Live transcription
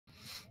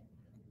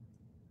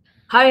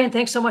Hi, and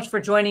thanks so much for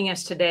joining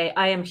us today.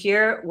 I am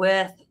here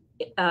with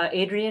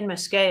Adrienne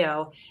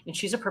Moscheo, and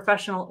she's a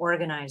professional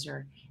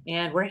organizer.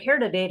 And we're here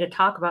today to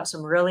talk about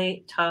some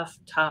really tough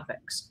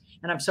topics.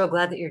 And I'm so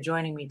glad that you're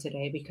joining me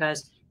today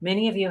because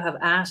many of you have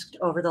asked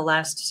over the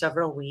last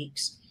several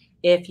weeks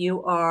if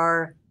you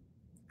are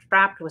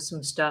trapped with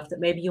some stuff that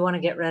maybe you want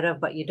to get rid of,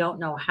 but you don't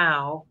know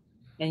how,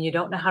 and you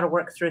don't know how to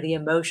work through the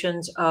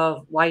emotions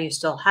of why you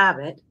still have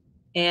it,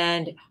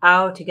 and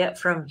how to get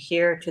from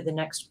here to the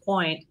next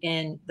point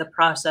in the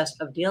process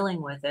of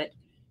dealing with it.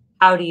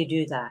 How do you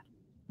do that?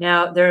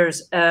 Now,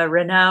 there's a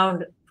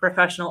renowned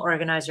professional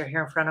organizer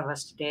here in front of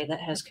us today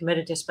that has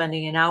committed to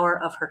spending an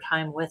hour of her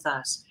time with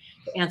us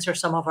to answer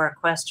some of our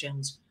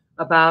questions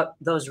about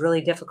those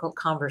really difficult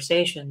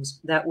conversations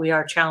that we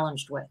are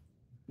challenged with.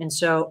 And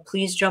so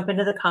please jump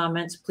into the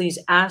comments, please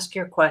ask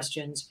your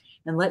questions,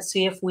 and let's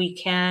see if we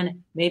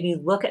can maybe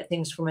look at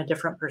things from a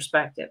different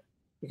perspective.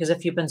 Because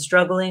if you've been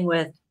struggling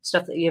with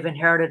stuff that you've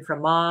inherited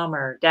from mom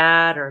or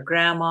dad or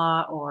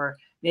grandma, or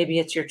maybe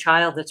it's your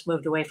child that's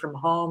moved away from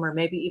home, or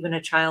maybe even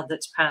a child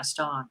that's passed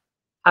on,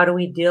 how do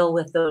we deal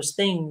with those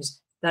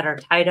things that are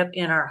tied up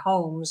in our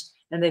homes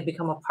and they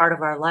become a part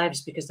of our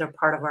lives because they're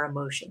part of our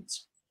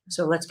emotions?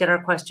 So let's get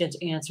our questions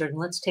answered and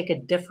let's take a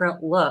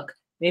different look,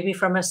 maybe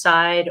from a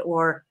side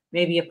or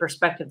maybe a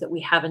perspective that we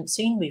haven't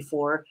seen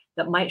before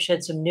that might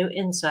shed some new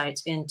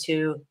insights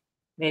into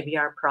maybe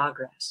our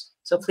progress.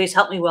 So please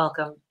help me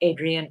welcome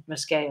Adrienne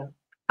Moscheo.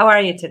 How are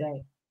you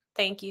today?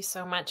 Thank you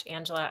so much,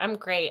 Angela. I'm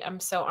great.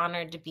 I'm so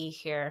honored to be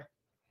here.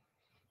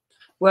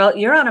 Well,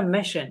 you're on a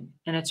mission,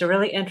 and it's a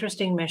really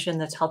interesting mission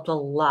that's helped a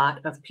lot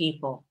of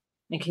people.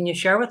 And can you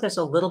share with us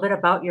a little bit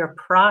about your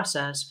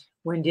process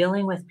when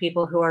dealing with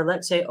people who are,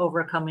 let's say,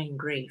 overcoming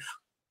grief?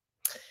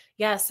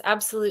 Yes,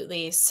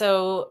 absolutely.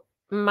 So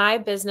my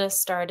business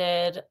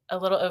started a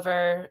little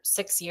over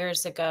 6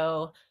 years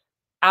ago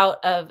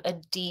out of a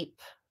deep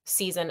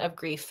season of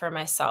grief for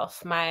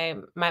myself. My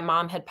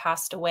mom had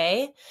passed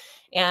away,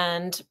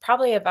 and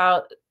probably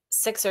about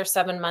 6 or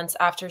 7 months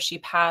after she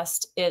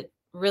passed, it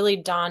really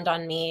dawned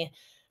on me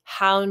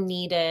how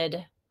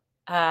needed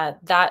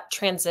that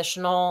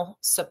transitional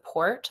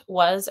support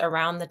was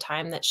around the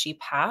time that she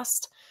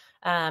passed.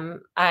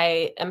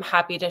 I am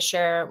happy to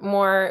share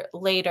more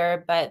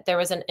later, but there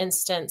was an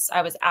instance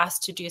I was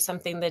asked to do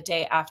something the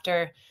day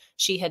after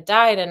she had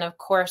died. And of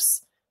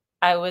course,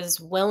 I was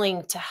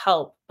willing to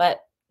help,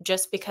 but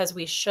just because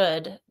we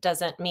should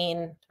doesn't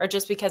mean, or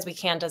just because we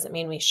can doesn't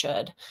mean we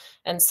should.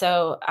 And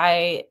so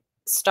I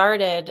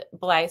started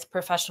Blythe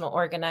Professional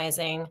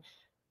Organizing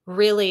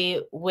really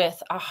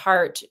with a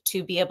heart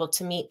to be able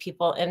to meet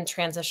people in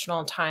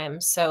transitional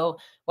times. So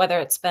whether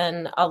it's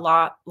been a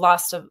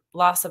loss of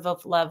a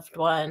loved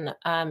one,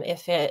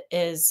 if it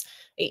is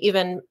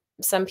even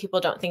some people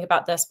don't think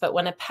about this, but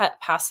when a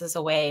pet passes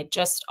away,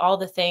 just all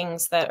the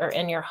things that are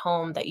in your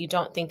home that you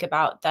don't think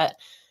about that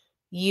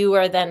you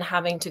are then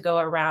having to go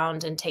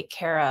around and take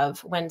care of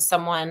when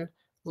someone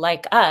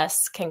like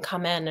us can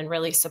come in and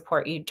really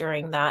support you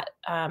during that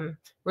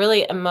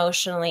really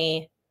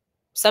emotionally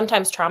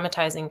sometimes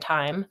traumatizing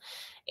time.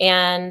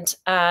 And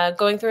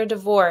going through a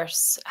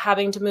divorce,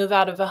 having to move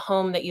out of a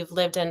home that you've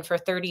lived in for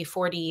 30,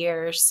 40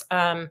 years,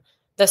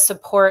 the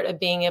support of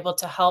being able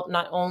to help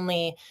not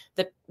only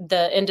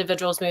the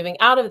individuals moving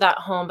out of that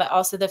home, but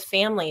also the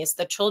families,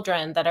 the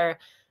children that are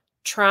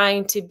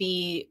trying to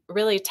be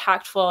really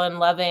tactful and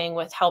loving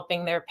with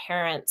helping their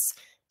parents,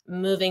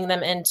 moving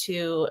them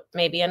into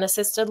maybe an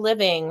assisted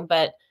living,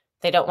 but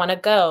they don't want to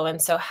go.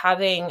 And so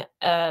having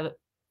a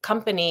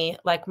company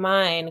like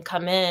mine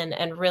come in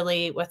and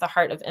really, with a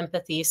heart of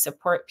empathy,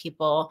 support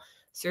people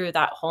through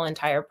that whole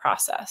entire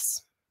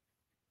process.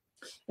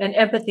 And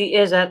empathy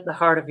is at the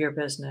heart of your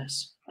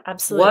business.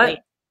 Absolutely.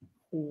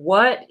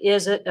 What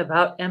is it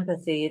about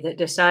empathy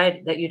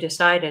that you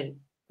decided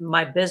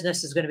my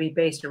business is going to be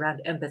based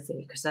around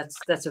empathy? Because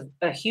that's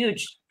a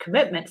huge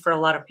commitment for a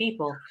lot of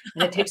people,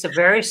 and it takes a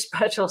very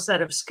special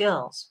set of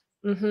skills.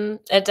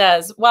 It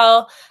does.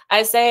 Well,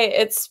 I say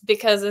it's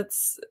because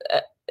it's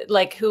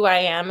like who I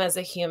am as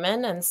a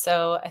human. And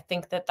so I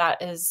think that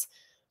that is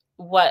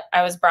what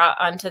I was brought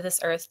onto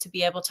this earth to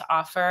be able to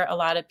offer a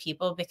lot of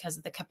people because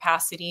of the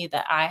capacity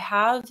that I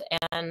have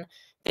and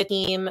the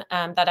team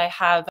that I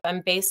have.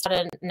 I'm based out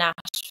in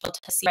Nashville,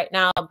 Tennessee right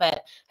now,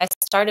 but I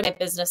started my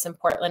business in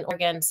Portland,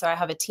 Oregon. So I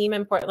have a team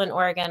in Portland,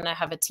 Oregon. I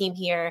have a team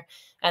here,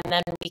 and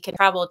then we can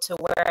travel to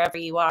wherever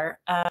you are.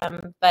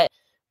 But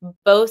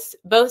both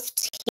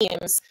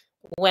teams,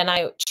 when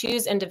I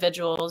choose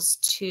individuals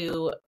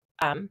to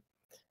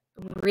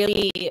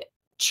really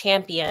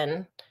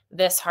champion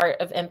this heart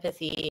of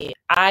empathy,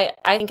 I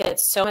think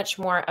it's so much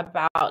more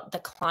about the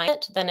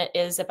client than it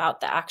is about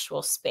the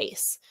actual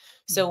space.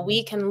 So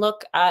we can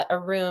look at a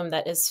room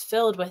that is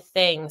filled with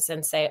things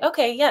and say,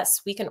 okay,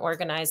 yes, we can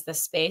organize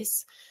this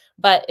space.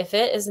 But if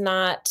it is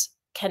not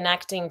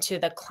connecting to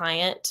the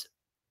client,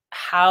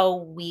 how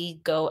we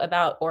go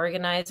about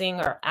organizing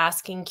or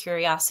asking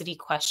curiosity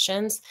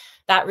questions,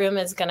 that room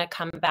is going to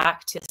come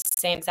back to the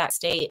same exact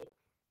state,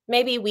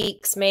 maybe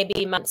weeks,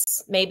 maybe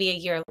months, maybe a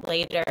year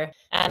later.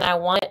 And I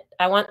want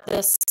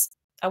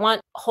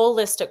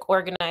holistic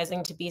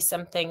organizing to be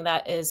something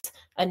that is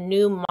a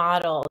new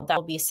model that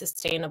will be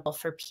sustainable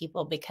for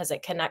people because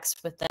it connects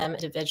with them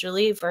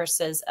individually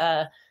versus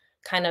a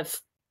kind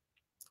of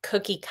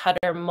cookie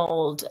cutter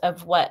mold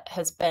of what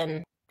has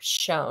been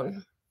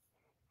shown.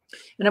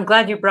 And I'm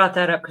glad you brought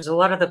that up because a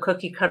lot of the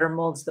cookie cutter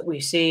molds that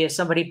we see is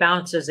somebody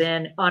bounces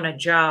in on a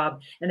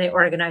job and they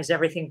organize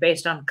everything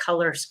based on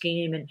color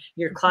scheme and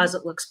your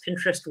closet looks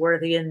Pinterest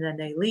worthy and then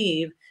they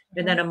leave.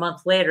 And then a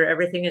month later,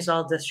 everything is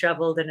all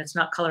disheveled and it's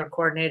not color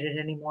coordinated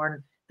anymore.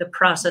 And the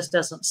process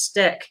doesn't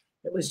stick.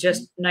 It was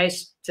just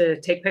nice to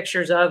take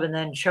pictures of and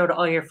then show to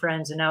all your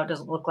friends. And now it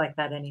doesn't look like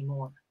that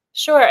anymore.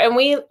 Sure. And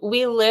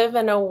we live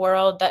in a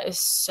world that is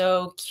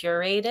so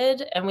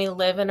curated, and we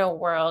live in a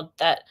world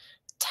that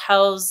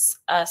tells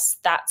us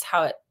that's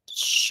how it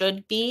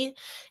should be.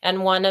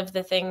 And one of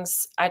the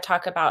things I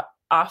talk about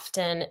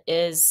often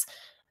is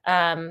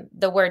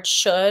the word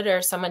should,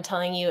 or someone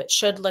telling you it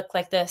should look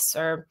like this,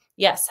 or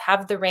yes,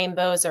 have the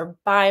rainbows, or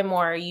buy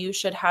more. You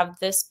should have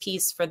this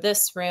piece for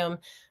this room,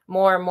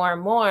 more, more,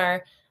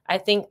 more. I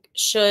think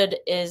should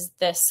is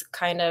this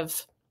kind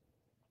of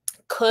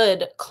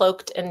could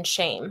cloaked in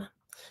shame.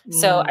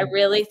 So I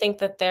really think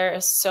that there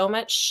is so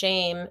much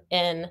shame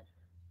in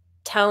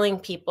telling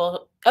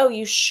people, oh,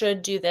 you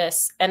should do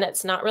this. And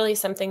it's not really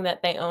something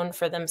that they own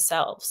for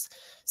themselves.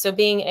 So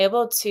being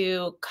able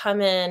to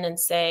come in and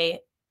say,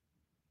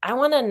 I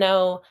want to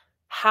know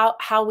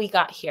how we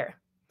got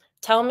here.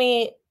 Tell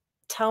me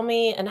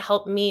and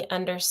help me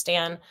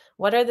understand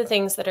what are the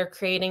things that are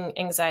creating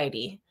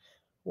anxiety.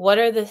 What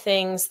are the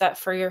things that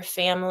for your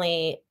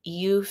family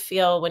you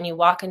feel when you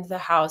walk into the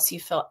house, you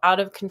feel out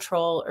of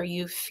control, or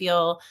you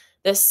feel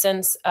this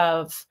sense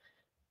of,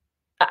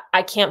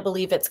 I can't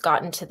believe it's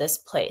gotten to this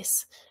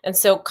place. And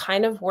so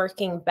kind of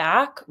working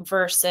back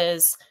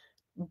versus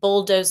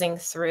bulldozing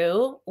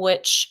through,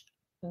 which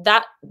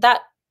that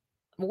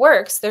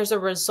works, there's a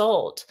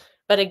result.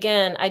 But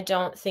again, I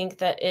don't think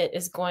that it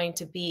is going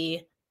to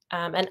be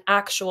an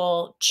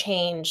actual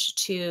change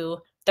to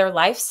their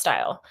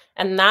lifestyle.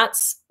 And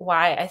that's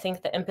why I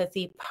think the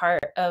empathy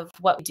part of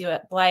what we do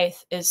at Blythe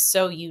is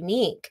so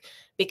unique,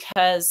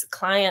 because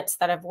clients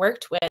that I've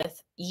worked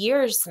with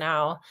years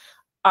now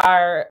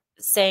are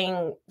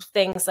saying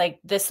things like,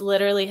 this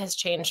literally has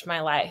changed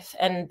my life.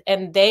 And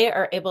they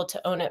are able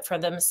to own it for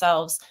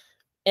themselves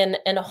in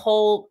a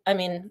whole, I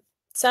mean,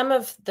 some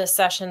of the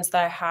sessions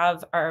that I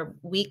have are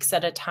weeks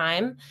at a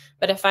time,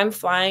 but if I'm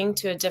flying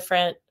to a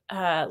different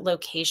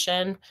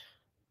location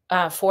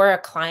for a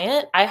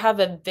client, I have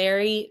a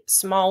very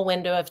small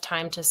window of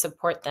time to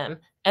support them,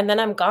 and then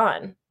I'm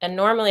gone. And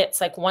normally it's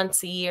like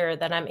once a year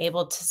that I'm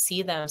able to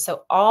see them.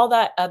 So all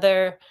that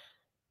other,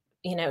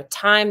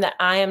 time that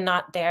I am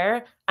not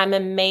there, I'm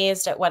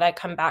amazed at what I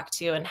come back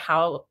to and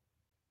how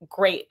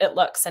great it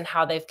looks and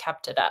how they've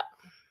kept it up.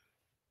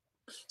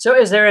 So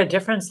is there a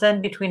difference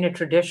then between a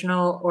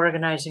traditional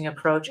organizing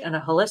approach and a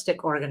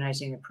holistic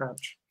organizing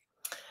approach?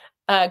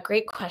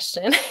 Great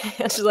question,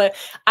 Angela.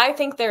 I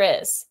think there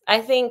is. I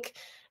think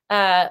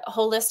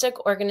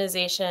holistic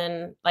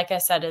organization, like I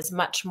said, is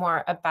much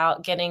more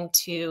about getting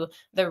to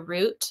the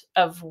root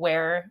of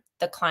where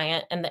the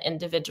client and the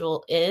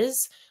individual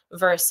is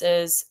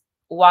versus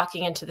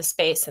walking into the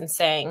space and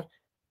saying,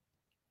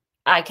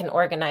 I can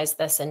organize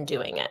this and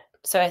doing it.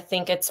 So I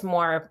think it's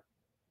more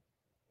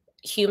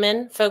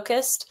human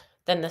focused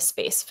than the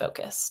space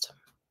focused.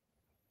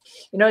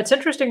 It's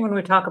interesting when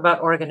we talk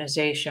about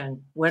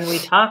organization, when we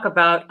talk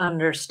about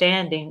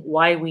understanding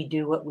why we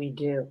do what we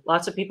do.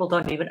 Lots of people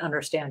don't even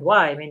understand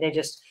why. I mean, they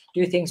just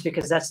do things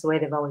because that's the way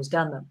they've always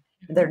done them.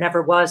 There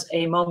never was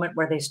a moment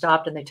where they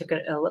stopped and they took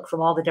a look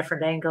from all the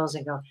different angles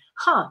and go,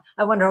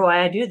 I wonder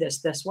why I do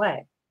this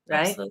way,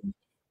 right? Absolutely.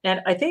 And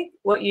I think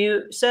what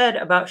you said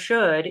about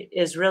should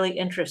is really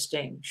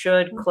interesting.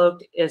 Should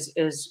cloaked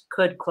is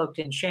could cloaked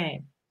in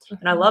shame.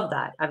 And I love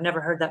that. I've never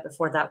heard that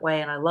before that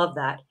way. And I love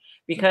that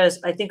because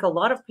I think a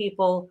lot of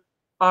people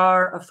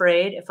are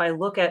afraid if I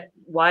look at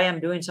why I'm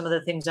doing some of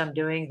the things I'm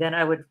doing, then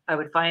I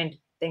would find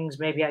things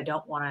maybe I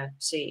don't want to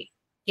see.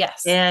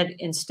 Yes. And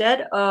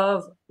instead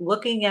of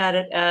looking at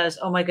it as,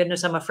 oh my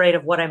goodness, I'm afraid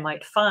of what I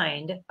might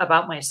find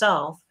about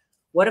myself,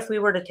 what if we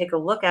were to take a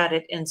look at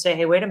it and say,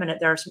 hey, wait a minute,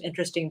 there are some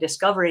interesting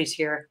discoveries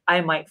here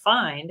I might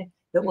find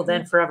that will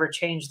then forever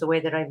change the way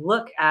that I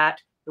look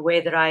at the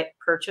way that I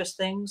purchase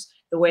things,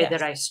 the way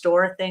that I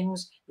store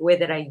things, the way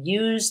that I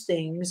use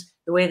things,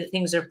 the way that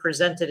things are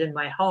presented in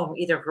my home,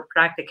 either for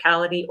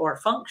practicality or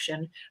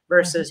function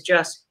versus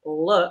just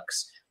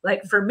looks.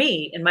 Like for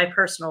me, in my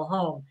personal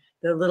home,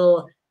 the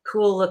little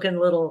cool looking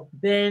little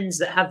bins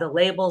that have the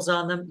labels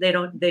on them,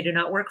 they do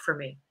not work for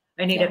me.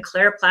 I need a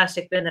clear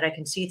plastic bin that I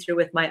can see through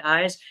with my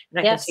eyes and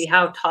I can see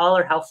how tall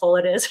or how full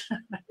it is.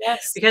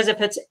 Because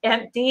if it's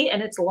empty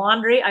and it's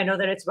laundry, I know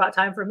that it's about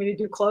time for me to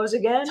do clothes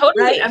again.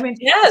 Totally. Right? I mean,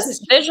 yes,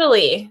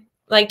 visually,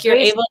 like you're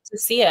able to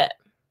see it.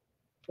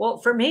 Well,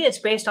 for me, it's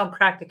based on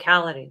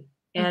practicality.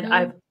 And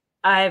I've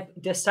I've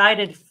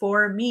decided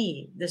for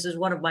me, this is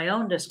one of my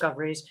own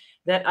discoveries,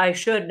 that I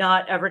should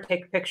not ever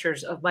take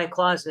pictures of my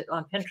closet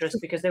on Pinterest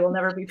because they will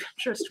never be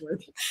Pinterest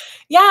worthy.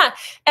 Yeah.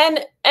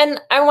 And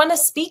I want to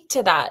speak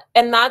to that.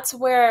 And that's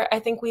where I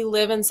think we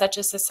live in such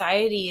a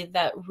society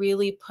that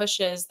really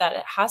pushes that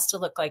it has to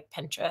look like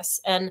Pinterest.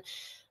 And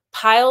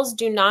piles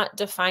do not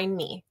define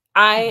me.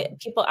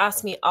 People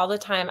ask me all the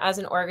time as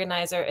an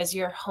organizer, is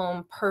your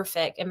home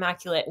perfect,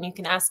 immaculate? And you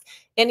can ask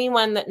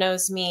anyone that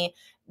knows me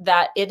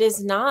that it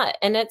is not.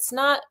 And it's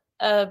not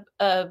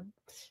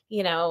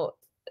you know,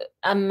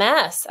 a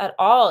mess at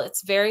all.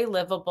 It's very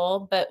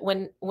livable. But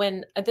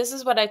when this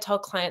is what I tell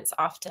clients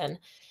often,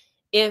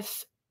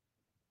 if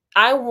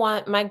I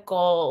want my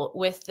goal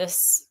with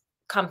this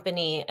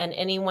company and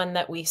anyone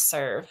that we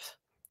serve,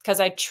 because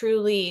I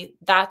truly,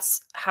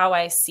 that's how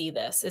I see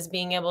this, is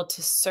being able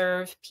to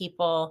serve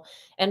people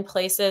in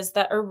places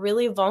that are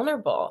really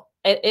vulnerable.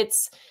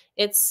 It's,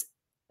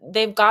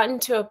 they've gotten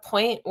to a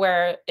point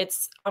where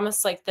it's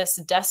almost like this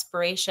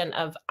desperation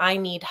of, I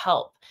need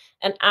help.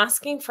 And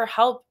asking for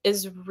help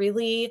is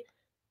really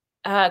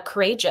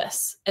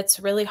courageous. It's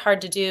really hard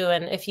to do.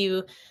 And if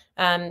you,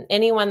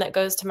 anyone that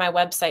goes to my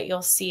website,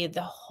 you'll see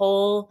the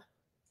whole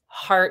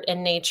heart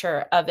and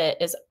nature of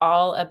it is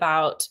all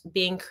about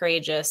being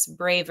courageous,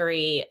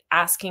 bravery,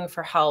 asking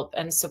for help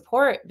and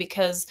support.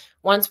 Because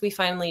once we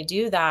finally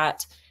do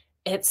that,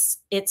 it's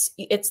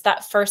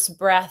that first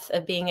breath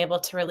of being able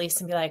to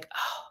release and be like,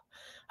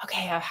 oh,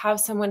 okay, I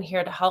have someone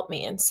here to help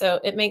me. And so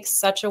it makes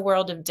such a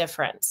world of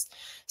difference.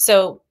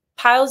 So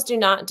piles do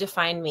not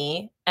define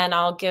me. And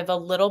I'll give a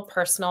little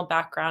personal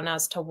background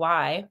as to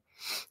why.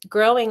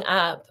 Growing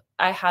up,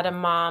 I had a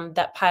mom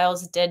that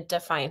piles did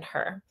define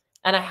her.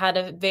 And I had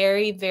a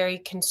very, very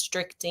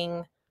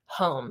constricting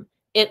home.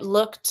 It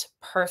looked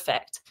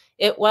perfect.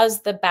 It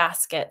was the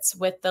baskets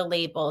with the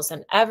labels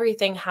and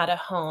everything had a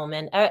home.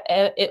 And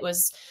it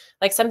was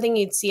like something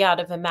you'd see out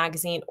of a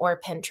magazine or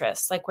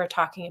Pinterest, like we're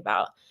talking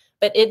about.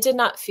 But it did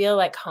not feel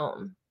like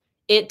home.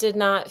 It did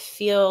not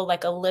feel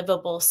like a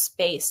livable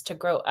space to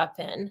grow up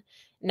in.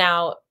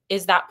 Now,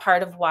 is that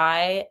part of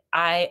why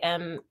I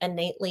am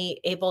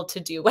innately able to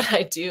do what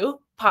I do?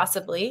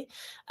 Possibly,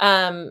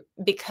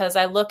 because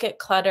I look at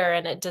clutter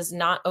and it does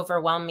not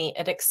overwhelm me.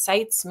 It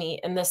excites me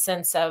in the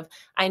sense of,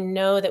 I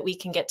know that we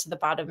can get to the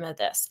bottom of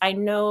this. I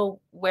know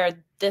where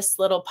this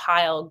little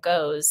pile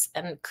goes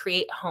and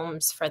create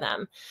homes for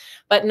them.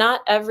 But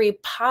not every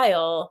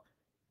pile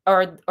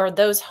or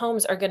those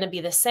homes are going to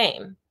be the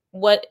same.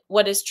 What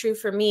is true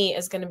for me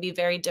is going to be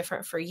very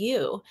different for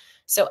you.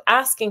 So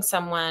asking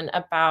someone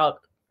about,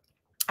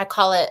 I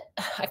call it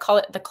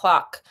the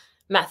clock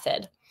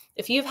method.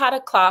 If you've had a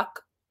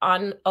clock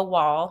on a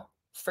wall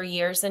for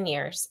years and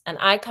years, and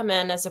I come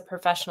in as a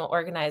professional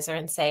organizer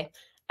and say,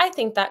 I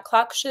think that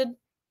clock should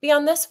be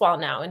on this wall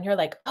now. And you're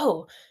like,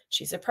 oh,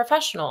 she's a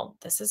professional.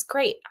 This is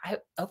great.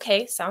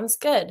 Okay, sounds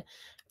good.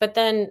 But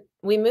then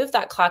we move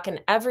that clock,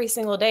 and every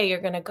single day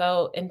you're going to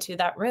go into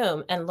that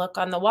room and look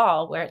on the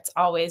wall where it's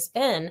always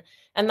been.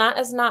 And that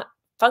is not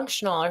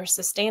functional or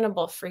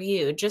sustainable for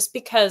you. Just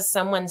because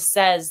someone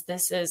says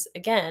this is,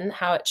 again,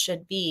 how it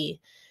should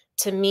be,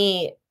 to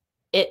me,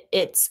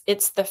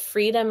 it's the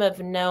freedom of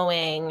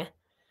knowing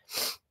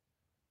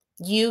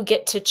you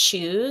get to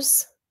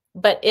choose.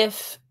 But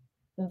if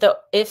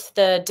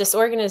the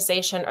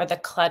disorganization or the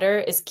clutter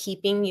is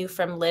keeping you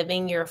from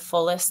living your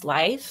fullest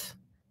life,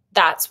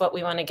 that's what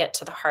we want to get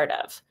to the heart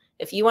of.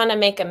 If you want to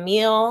make a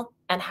meal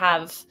and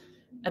have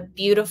a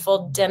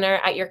beautiful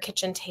dinner at your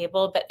kitchen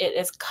table, but it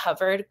is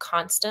covered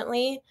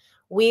constantly,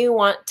 we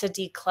want to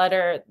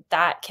declutter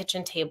that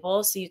kitchen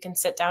table so you can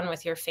sit down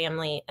with your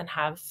family and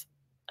have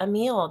a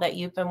meal that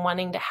you've been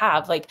wanting to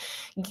have. Like,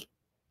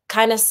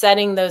 kind of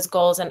setting those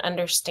goals and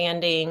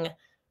understanding,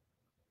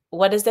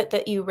 what is it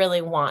that you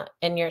really want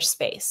in your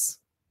space?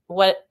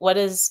 What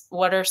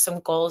are some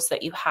goals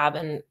that you have,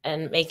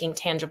 and making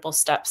tangible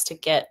steps to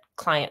get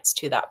clients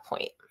to that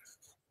point?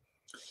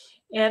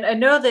 And I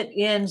know that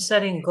in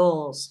setting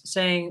goals,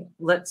 saying,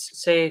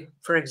 let's say,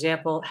 for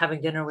example,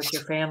 having dinner with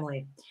your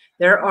family,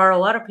 there are a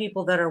lot of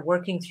people that are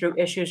working through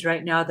issues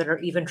right now that are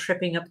even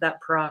tripping up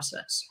that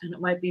process. And it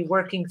might be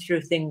working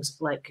through things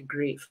like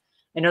grief.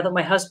 I know that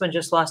my husband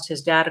just lost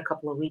his dad a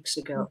couple of weeks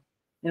ago.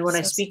 And when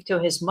I speak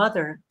to his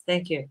mother,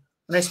 thank you.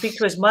 When I speak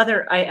to his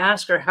mother, I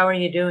ask her, how are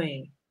you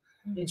doing?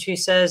 And she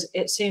says,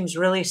 it seems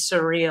really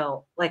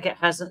surreal, like it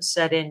hasn't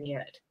set in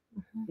yet.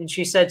 And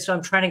she said, so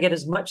I'm trying to get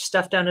as much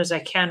stuff done as I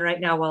can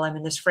right now while I'm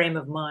in this frame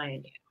of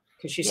mind.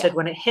 Because she said,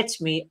 when it hits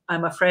me,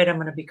 I'm afraid I'm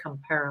going to become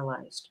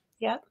paralyzed.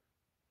 Yeah.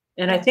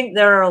 And I think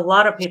there are a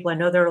lot of people, I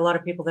know there are a lot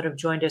of people that have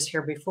joined us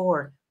here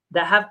before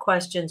that have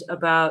questions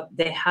about,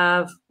 they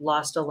have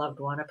lost a loved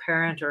one, a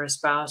parent or a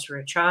spouse or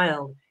a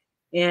child,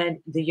 and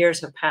the years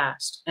have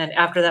passed. And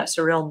after that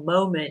surreal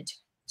moment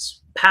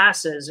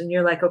passes and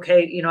you're like,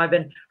 okay, I've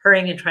been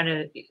hurrying and trying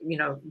to,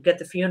 get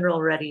the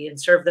funeral ready and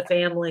serve the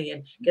family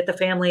and get the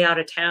family out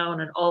of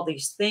town and all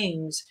these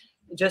things,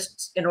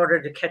 just in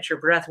order to catch your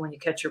breath. When you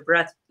catch your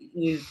breath,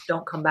 you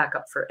don't come back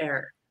up for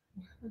air.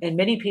 And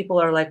many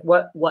people are like,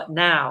 what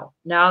now?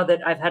 Now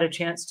that I've had a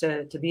chance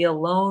to be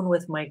alone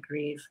with my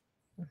grief,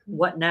 Mhm.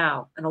 what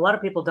now? And a lot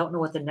of people don't know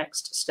what the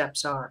next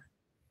steps are.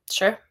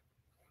 Sure.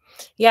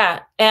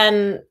 Yeah,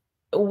 and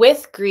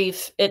with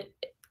grief, it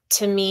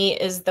to me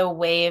is the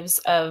waves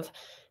of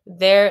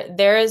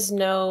there is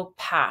no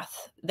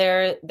path.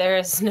 There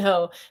is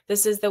no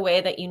this is the way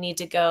that you need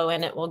to go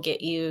and it will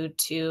get you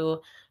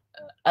to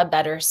a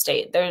better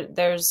state.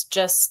 There's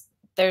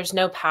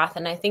no path,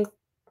 and I think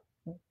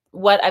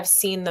what I've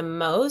seen the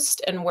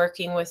most in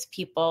working with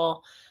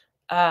people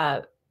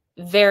uh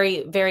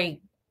very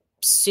very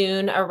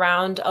soon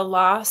around a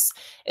loss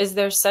is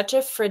there's such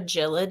a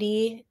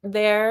fragility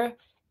there,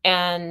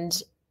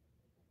 and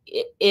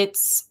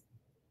it's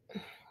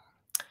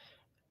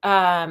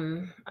I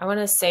want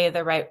to say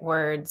the right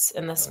words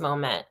in this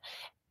moment,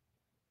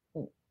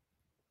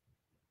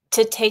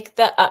 to take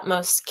the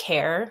utmost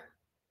care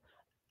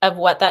of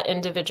what that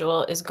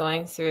individual is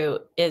going through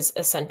is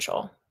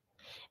essential.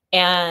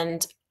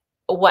 And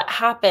what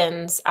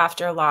happens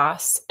after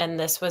loss, and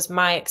this was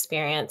my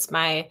experience,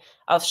 my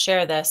I'll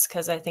share this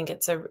because I think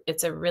it's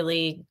a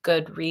really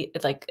good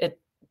like it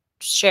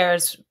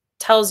shares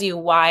tells you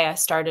why I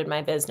started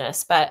my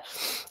business. But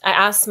I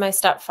asked my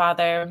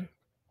stepfather,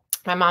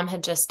 my mom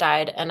had just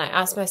died, and I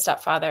asked my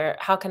stepfather,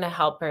 how can I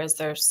help her? Is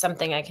there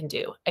something I can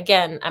do?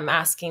 Again, I'm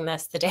asking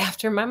this the day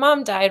after my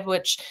mom died,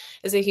 which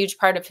is a huge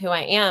part of who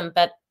I am.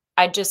 But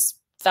I just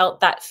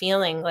felt that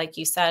feeling, like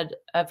you said,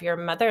 of your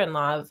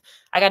mother-in-law of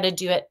I got to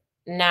do it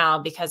now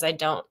because I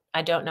don't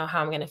know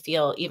how I'm going to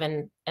feel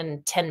even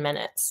in 10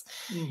 minutes.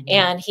 Mhm.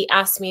 And he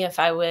asked me if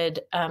I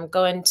would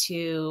go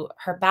into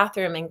her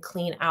bathroom and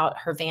clean out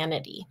her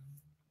vanity.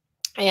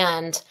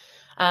 And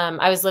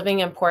I was living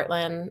in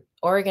Portland,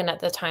 Oregon at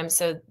the time.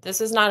 So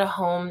this is not a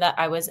home that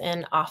I was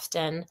in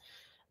often.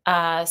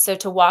 So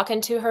to walk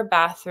into her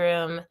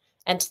bathroom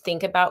and to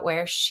think about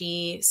where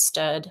she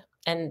stood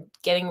and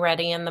getting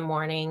ready in the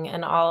morning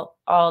and all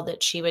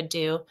that she would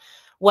do,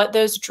 what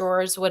those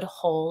drawers would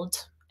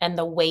hold and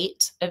the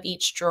weight of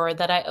each drawer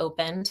that I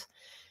opened,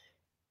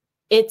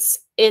 it's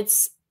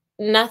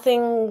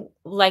nothing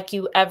like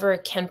you ever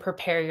can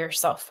prepare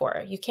yourself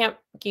for.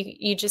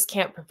 You just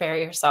can't prepare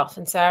yourself.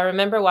 And so I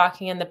remember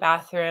walking in the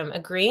bathroom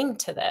agreeing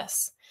to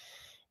this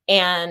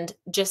and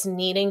just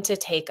needing to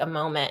take a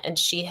moment. And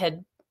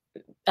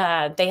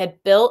they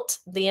had built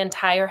the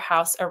entire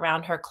house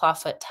around her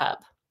clawfoot tub.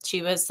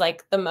 She was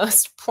like the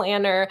most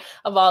planner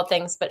of all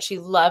things, but she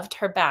loved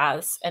her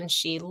baths, and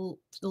she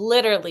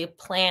literally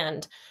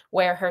planned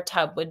where her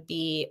tub would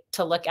be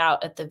to look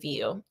out at the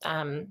view.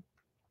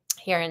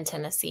 Here in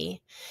Tennessee.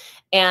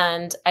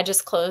 And I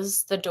just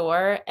closed the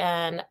door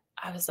and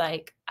I was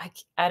like,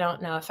 I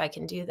don't know if I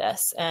can do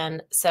this.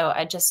 And so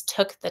I just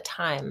took the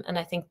time. And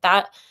I think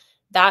that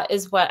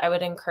is what I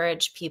would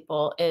encourage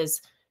people is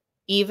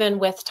even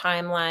with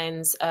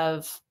timelines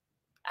of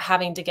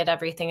having to get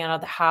everything out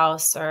of the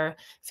house or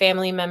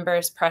family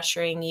members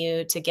pressuring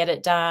you to get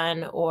it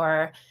done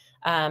or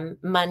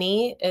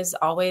money is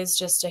always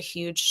just a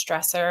huge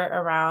stressor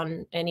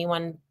around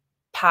anyone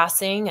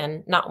passing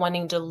and not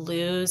wanting to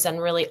lose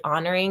and really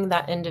honoring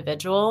that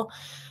individual.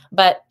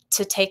 But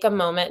to take a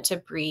moment to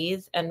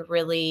breathe and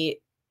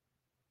really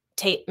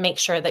make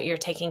sure that you're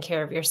taking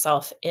care of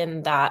yourself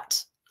in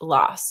that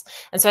loss.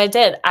 And so I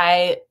did.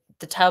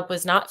 The tub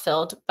was not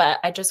filled, but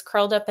I just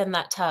curled up in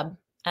that tub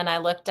and I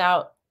looked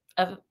out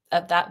of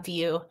that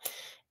view,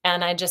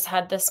 and I just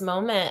had this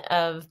moment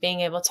of being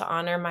able to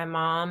honor my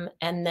mom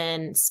and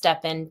then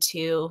step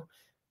into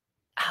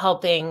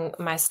helping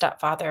my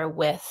stepfather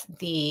with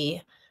the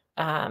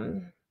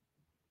um,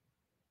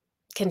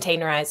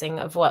 containerizing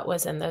of what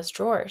was in those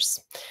drawers.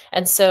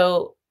 And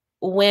so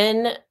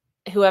when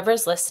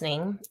whoever's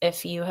listening,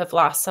 if you have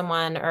lost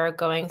someone or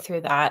going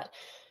through that,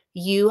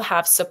 you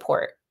have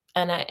support.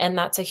 And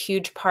that's a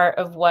huge part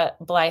of what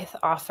Blythe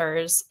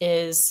offers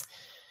is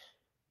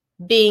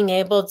being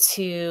able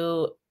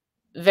to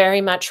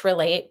very much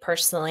relate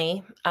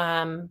personally,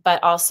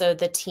 but also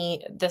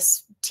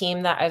this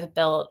team that I've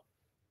built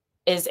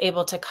is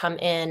able to come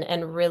in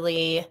and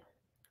really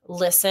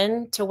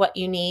listen to what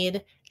you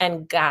need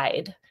and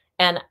guide.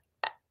 And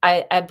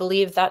I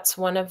believe that's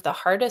one of the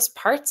hardest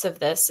parts of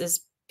this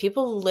is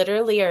people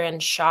literally are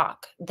in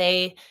shock.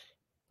 They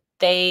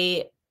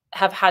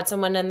have had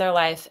someone in their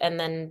life and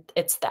then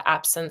it's the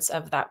absence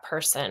of that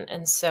person.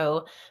 And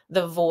so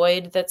the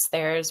void that's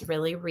there is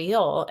really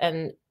real,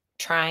 and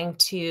trying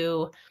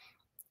to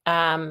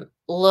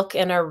look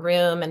in a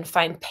room and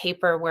find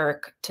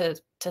paperwork to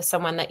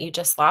someone that you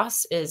just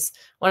lost is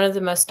one of the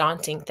most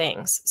daunting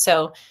things.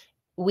 So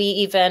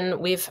we've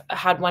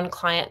had one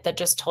client that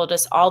just told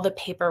us all the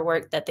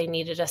paperwork that they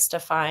needed us to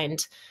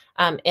find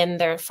in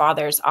their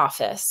father's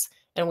office.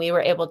 And we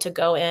were able to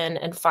go in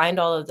and find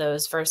all of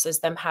those versus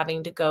them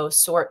having to go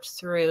sort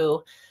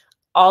through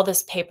all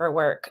this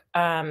paperwork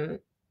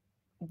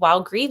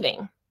while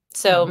grieving.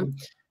 So Mhm.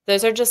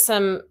 those are just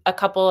a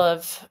couple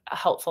of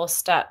helpful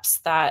steps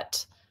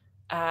that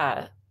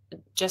uh,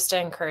 just to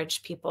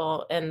encourage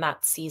people in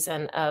that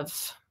season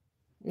of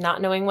not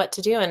knowing what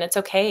to do. And it's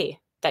okay.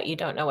 that you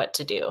don't know what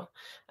to do,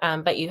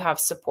 but you have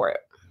support.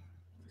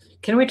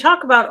 Can we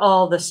talk about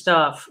all the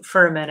stuff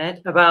for a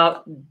minute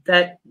about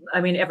that?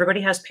 I mean, everybody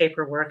has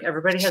paperwork,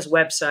 everybody has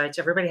websites,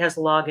 everybody has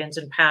logins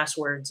and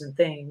passwords and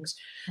things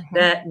Mhm.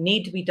 that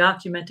need to be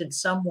documented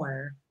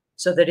somewhere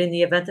so that in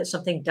the event that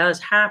something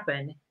does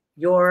happen,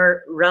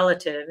 your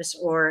relatives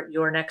or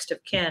your next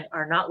of kin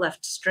are not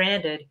left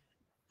stranded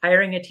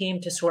hiring a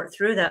team to sort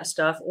through that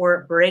stuff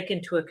or break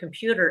into a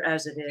computer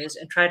as it is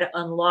and try to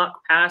unlock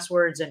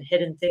passwords and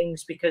hidden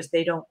things because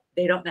they don't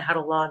know how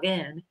to log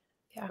in.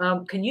 Yeah.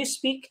 Can you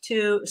speak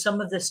to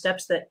some of the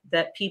steps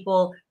that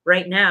people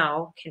right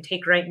now can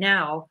take right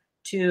now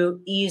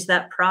to ease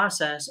that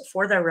process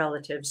for their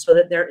relatives so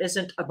that there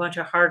isn't a bunch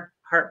of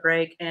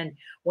heartbreak and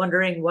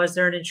wondering, was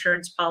there an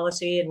insurance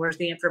policy and where's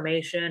the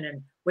information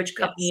and which Yes.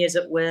 company is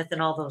it with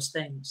and all those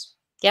things?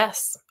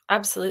 Yes,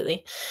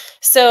 absolutely.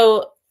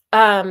 So,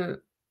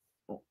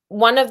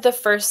 one of the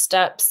first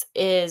steps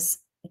is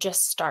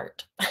just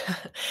start.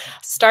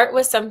 Start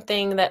with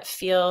something that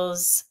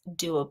feels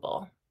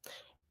doable.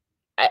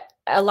 A,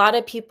 a lot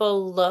of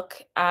people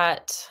look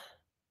at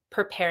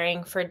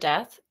preparing for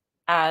death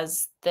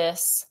as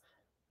this,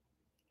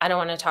 I don't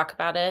want to talk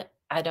about it.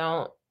 I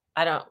don't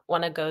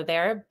want to go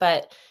there,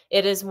 but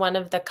it is one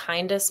of the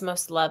kindest,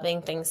 most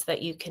loving things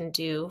that you can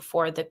do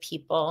for the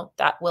people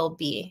that will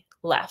be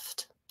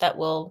left, that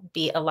will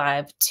be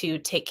alive, to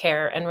take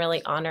care and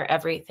really honor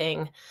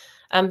everything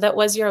that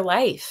was your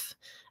life.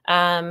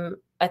 I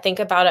think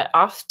about it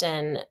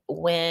often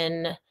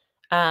when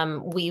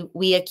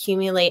we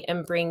accumulate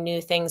and bring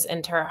new things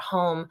into our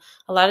home.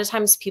 A lot of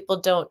times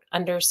people don't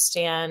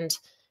understand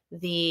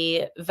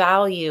the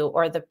value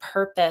or the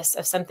purpose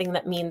of something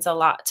that means a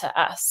lot to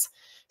us.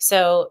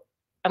 So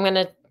I'm going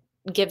to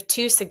give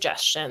two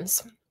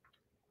suggestions.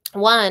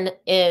 One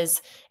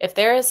is, if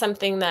there is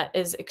something that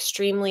is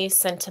extremely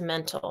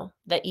sentimental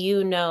that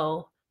you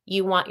know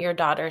you want your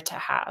daughter to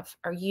have,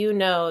 or you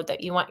know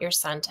that you want your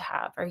son to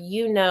have, or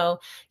you know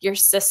your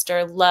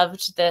sister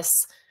loved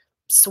this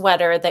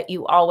sweater that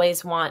you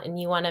always want and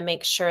you want to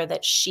make sure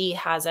that she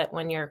has it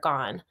when you're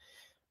gone,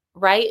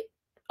 write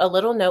a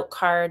little note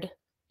card.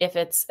 If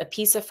it's a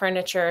piece of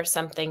furniture or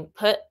something,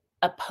 put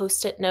a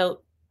post-it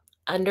note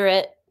under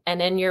it,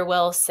 and in your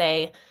will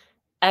say,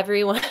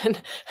 everyone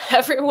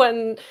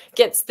everyone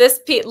gets this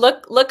piece.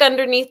 Look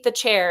underneath the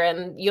chair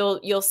and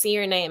you'll see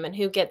your name and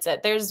who gets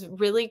it. There's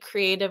really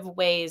creative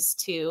ways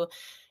to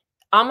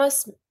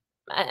almost,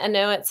 I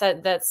know it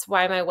said that's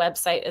why my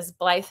website is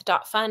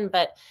blythe.fun,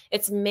 but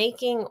it's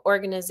making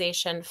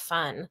organization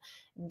fun.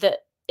 That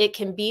it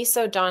can be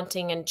so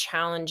daunting and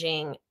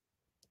challenging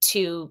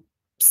to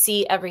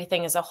see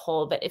everything as a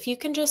whole. But if you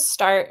can just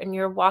start and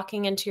you're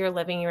walking into your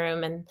living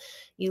room and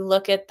you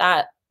look at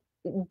that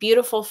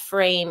beautiful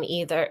frame,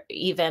 either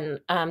even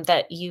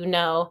that,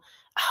 oh,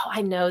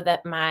 I know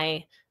that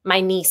my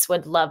niece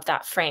would love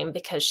that frame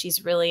because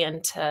she's really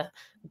into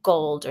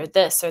gold or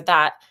this or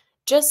that.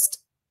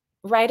 Just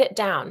write it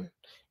down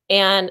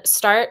and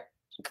start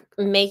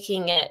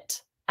making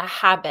it a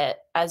habit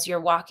as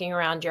you're walking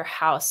around your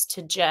house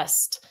to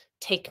just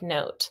take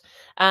note.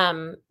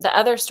 The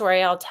other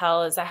story I'll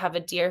tell is, I have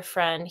a dear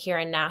friend here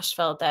in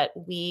Nashville that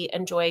we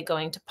enjoy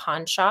going to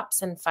pawn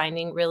shops and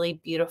finding really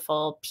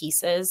beautiful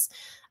pieces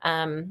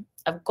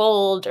of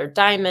gold or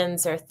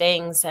diamonds or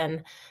things.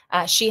 And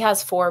she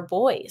has 4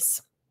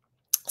 boys.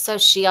 So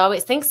she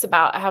always thinks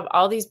about, I have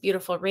all these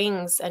beautiful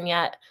rings, and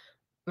yet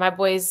my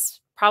boys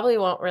probably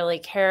won't really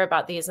care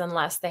about these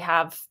unless they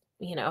have,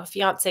 a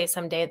fiance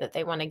someday that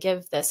they want to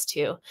give this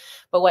to.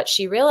 But what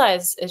she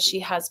realized is she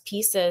has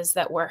pieces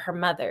that were her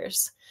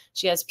mother's.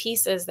 She has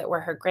pieces that were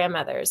her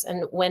grandmother's.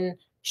 And when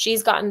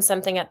she's gotten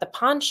something at the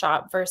pawn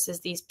shop versus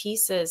these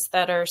pieces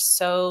that are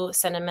so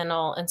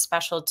sentimental and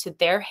special to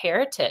their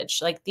heritage,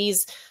 like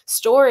these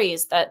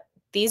stories that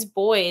these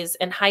boys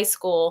in high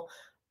school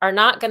are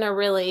not going to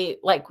really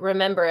like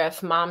remember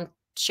if mom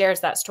shares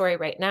that story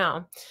right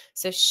now.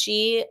 So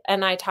she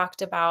and I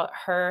talked about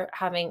her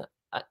having,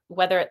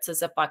 whether it's a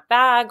Ziploc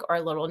bag or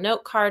a little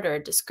note card or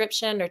a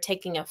description or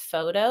taking a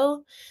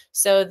photo,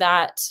 so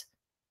that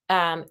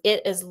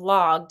it is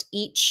logged,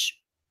 each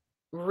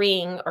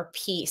ring or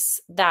piece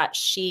that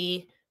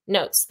she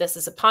notes. This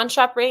is a pawn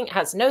shop ring. It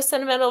has no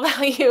sentimental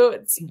value.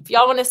 If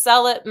y'all want to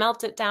sell it,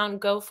 melt it down,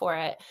 go for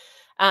it.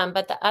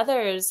 But the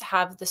others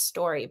have the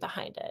story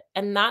behind it.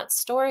 And that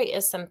story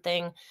is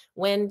something,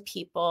 when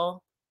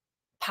people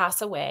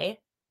pass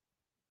away,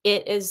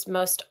 it is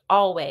most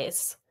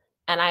always,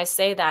 and I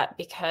say that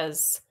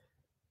because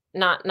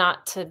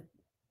not to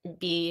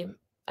be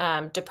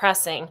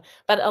depressing,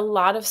 but a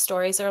lot of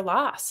stories are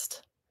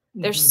lost.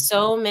 There's Mhm.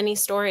 so many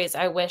stories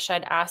I wish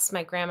I'd asked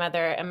my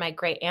grandmother and my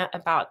great aunt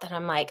about, that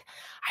I'm like,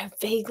 I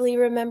vaguely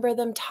remember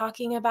them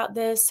talking about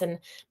this and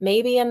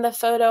maybe in the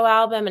photo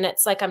album. And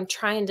it's like I'm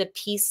trying to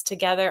piece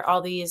together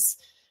all these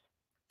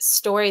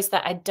stories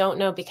that I don't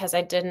know because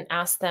I didn't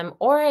ask them,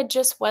 or I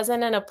just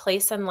wasn't in a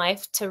place in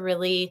life to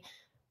really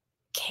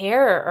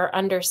care or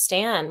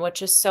understand,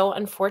 which is so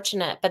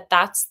unfortunate. But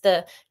that's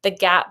the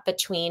gap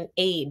between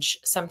age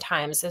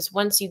sometimes, is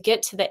once you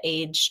get to the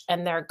age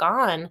and they're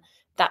gone,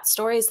 that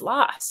story's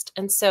lost.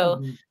 And so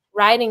Mhm.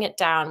 writing it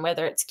down,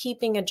 whether it's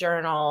keeping a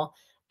journal,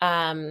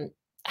 um,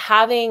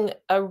 having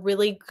a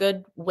really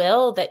good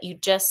will that you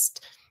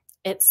just,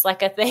 it's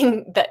like a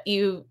thing that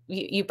you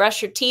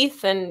brush your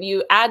teeth and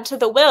you add to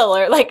the will,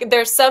 or like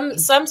there's some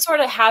sort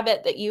of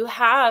habit that you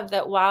have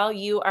that while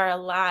you are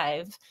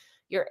alive,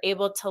 you're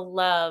able to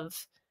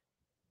love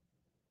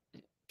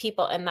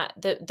people, and that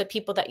the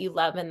people that you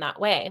love in that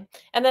way.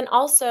 And then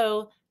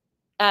also,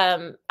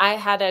 I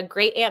had a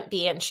great Aunt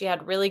B, and she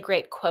had really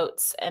great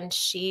quotes, and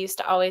she used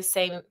to always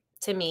say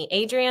to me,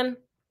 Adrienne,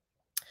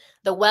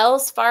 the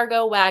Wells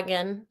Fargo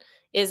wagon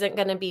isn't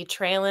going to be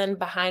trailing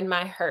behind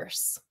my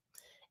hearse.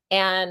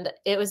 And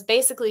it was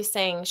basically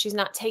saying she's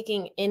not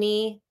taking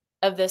any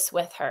of this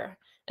with her.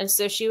 And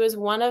so she was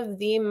one of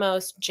the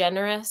most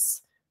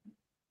generous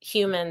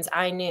humans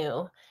I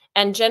knew,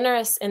 and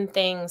generous in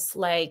things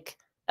like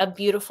a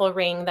beautiful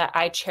ring that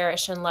I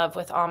cherish and love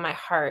with all my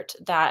heart,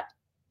 that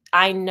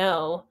I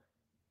know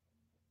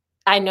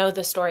I know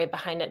the story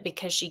behind it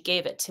because she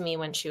gave it to me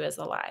when she was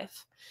alive.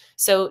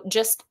 So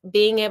just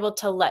being able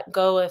to let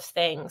go of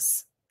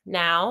things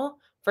now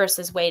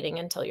versus waiting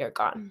until you're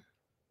gone.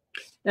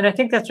 And I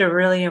think that's a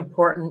really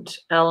important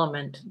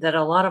element that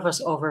a lot of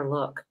us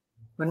overlook.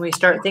 When we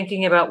start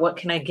thinking about what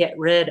can I get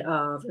rid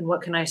of and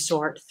what can I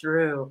sort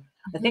through,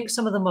 I Mhm. think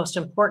some of the most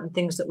important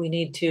things that we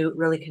need to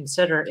really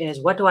consider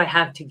is, what do I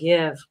have to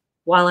give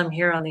while I'm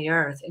here on the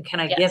earth? And can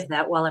I Yes. give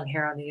that while I'm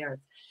here on the earth?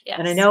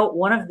 And I Yes. know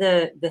one of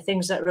the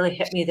things that really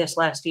hit me this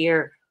last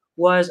year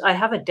was, I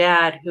have a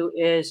dad who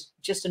is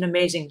just an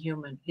amazing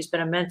human. He's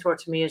been a mentor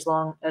to me as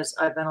long as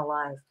I've been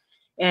alive,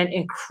 and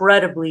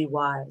incredibly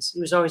wise. He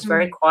was always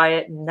very Mm.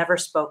 quiet and never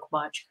spoke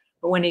much.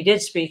 But when he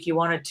did speak, you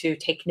wanted to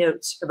take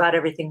notes about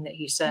everything that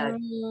he said.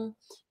 Mm.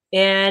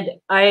 And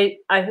I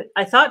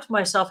thought to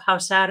myself how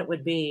sad it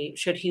would be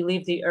should he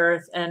leave the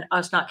earth and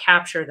us not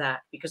capture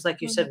that. Because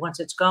like you Mm. said, once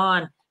it's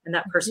gone and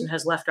that person Mhm.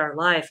 has left our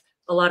life,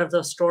 a lot of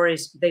those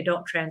stories, they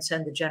don't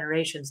transcend the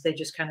generations. They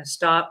just kind of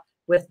stop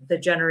with the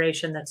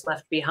generation that's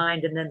left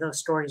behind, and then those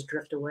stories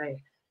drift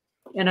away.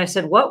 And I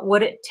said, what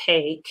would it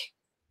take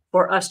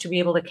for us to be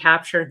able to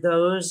capture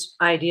those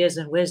ideas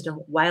and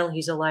wisdom while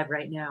he's alive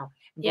right now?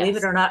 And believe it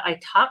Yes. or not, I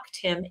talked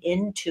him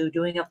into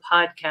doing a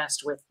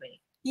podcast with me.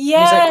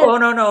 And he's like, Yes. oh,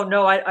 no, no,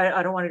 no,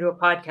 I don't want to do a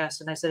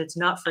podcast. And I said, it's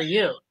not for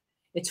you.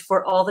 It's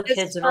for all the It's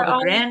kids and all for the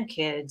all.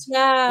 grandkids. And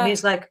Yeah.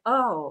 he's like,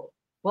 oh,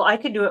 well, I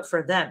could do it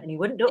for them. And he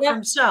wouldn't do it for Yeah.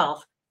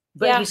 himself,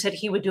 but he Yeah. said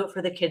he would do it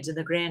for the kids and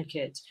the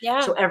grandkids.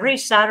 Yeah. So every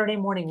Saturday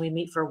morning we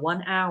meet for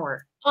 1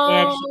 hour,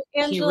 and Oh,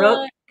 he wrote,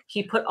 Angela.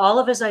 he put all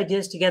of his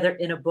ideas together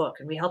in a book,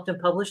 and we helped him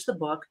publish the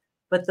book.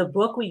 But the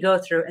book we go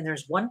through, and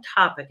there's one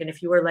topic, and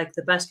if you were like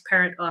the best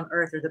parent on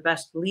earth or the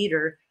best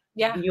leader,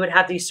 Yeah. you would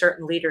have these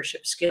certain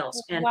leadership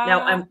skills. And now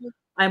Wow.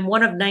 I'm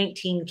one of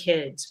 19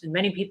 kids, and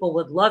many people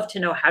would love to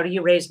know, how do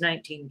you raise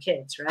 19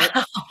 kids, right?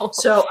 Wow.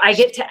 So I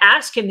get to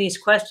ask him these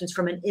questions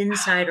from an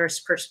insider's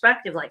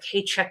perspective, like,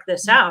 hey, check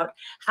this out.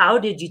 How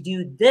did you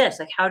do this?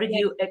 Like, how did Yeah.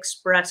 you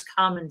express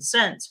common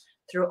sense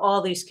through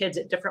all these kids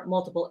at different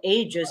multiple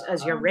ages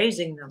as you're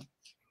raising them?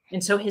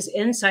 And so his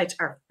insights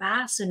are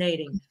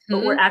fascinating,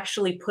 but we're Mhm.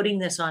 actually putting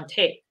this on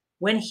tape.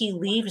 When he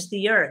leaves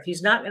the earth,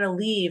 he's not going to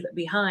leave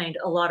behind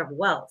a lot of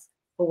wealth,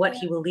 but what Yeah.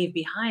 he will leave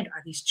behind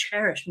are these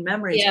cherished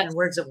memories Yes. and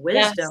words of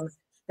Yes. wisdom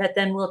that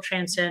then will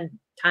transcend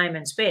time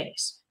and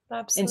space.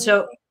 And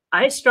so Absolutely.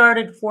 I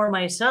started for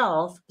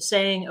myself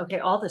saying, okay,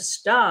 all the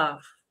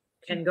stuff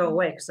can go Mhm.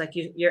 away. Cause like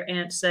your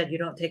aunt said, you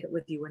don't take it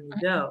with you when you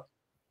Mhm. go.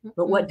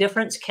 But Mhm. what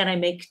difference can I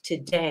make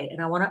today?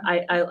 And I want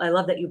to, I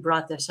love that you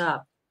brought this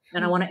up.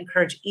 And I Mhm. want to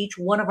encourage each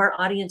one of our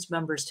audience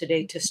members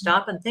today to Mhm.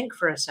 stop and think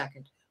for a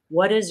second.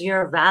 What is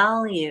your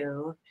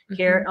value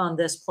here Mhm. on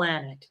this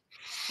planet?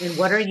 And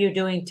what are you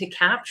doing to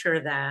capture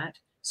that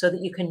so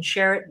that you can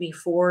share it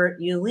before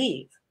you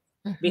leave?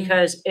 Mhm.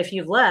 Because if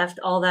you've left,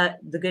 all that,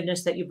 the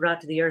goodness that you brought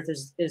to the earth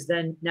is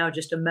then now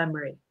just a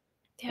memory.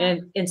 Yeah.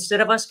 And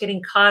instead of us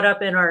getting caught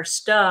up in our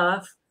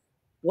stuff,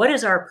 what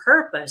is our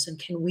purpose, and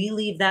can we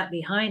leave that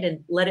behind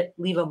and let it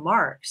leave a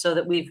mark so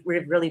that we've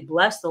really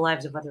blessed the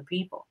lives of other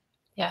people?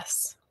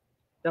 Yes.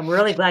 I'm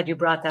really glad you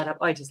brought that up.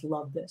 I just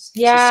love this.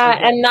 This is so Yeah,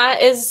 good. and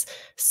that is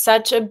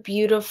such a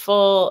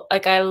beautiful,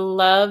 like, I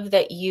love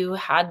that you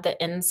had the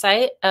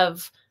insight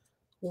of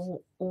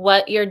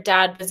what your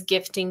dad was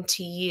gifting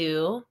to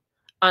you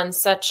on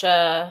such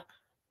a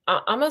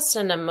almost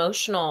an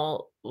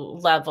emotional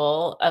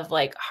level of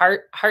like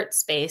heart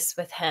space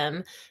with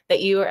him,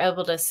 that you were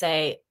able to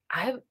say,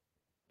 I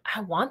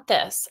want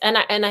this. And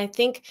I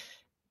think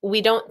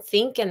we don't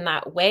think in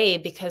that way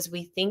because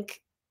we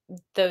think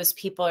those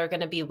people are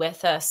going to be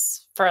with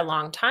us for a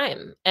long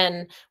time.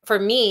 And for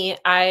me,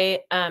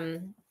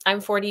 I'm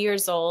 40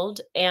 years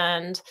old,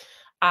 and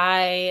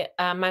my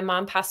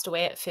mom passed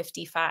away at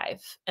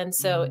 55. And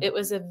so Mhm. it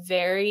was a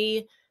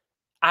very,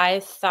 I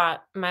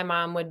thought my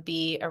mom would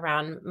be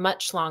around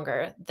much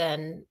longer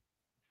than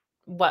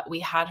what we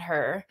had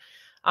her.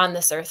 on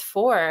this earth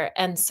for.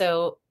 And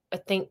so I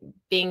think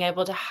being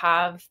able to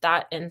have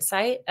that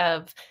insight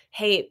of,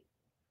 hey,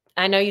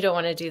 I know you don't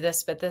want to do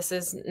this, but this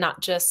is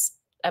not just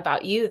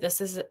about you.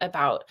 This is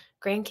about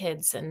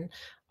grandkids and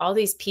all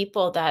these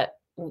people that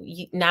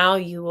now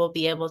you will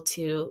be able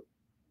to,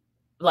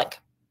 like,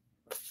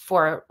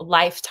 for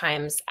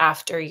lifetimes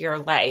after your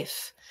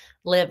life,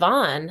 live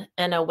on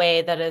in a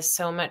way that is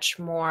so much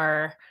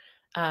more,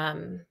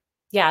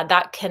 yeah,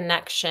 that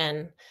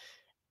connection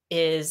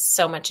is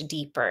so much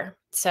deeper.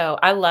 So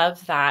I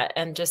love that,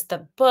 and just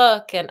the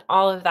book and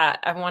all of that.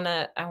 I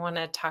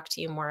wanna talk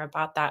to you more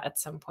about that at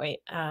some point.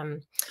 But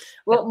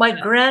Well, my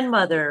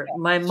grandmother,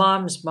 my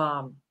mom's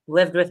mom,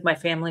 lived with my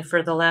family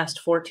for the last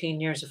 14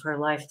 years of her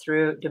life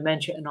through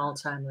dementia and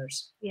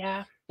Alzheimer's.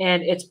 yeah.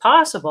 And it's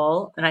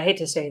possible, and I hate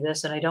to say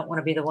this, and I don't want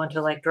to be the one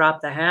to like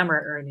drop the hammer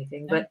or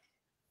anything, Yeah. but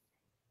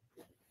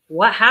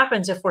what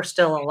happens if we're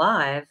still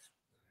alive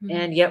Mhm.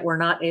 and yet we're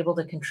not able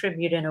to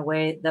contribute in a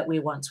way that we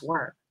once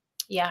were?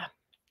 Yeah.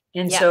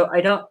 And Yeah. so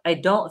I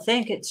don't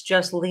think it's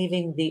just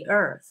leaving the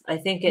earth. I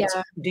think it's,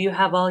 Yeah. do you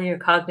have all your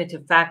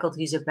cognitive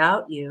faculties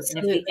about you? And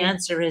if the Absolutely.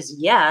 answer is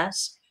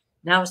yes,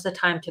 now is the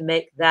time to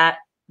make that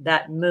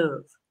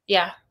move.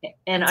 Yeah.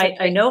 And That's a I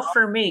great know call.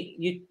 for me,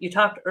 you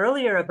talked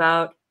earlier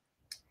about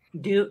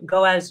do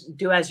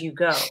as you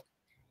go.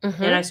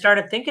 And I Mhm.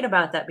 started thinking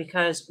about that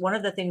because one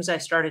of the things I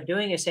started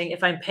doing is saying,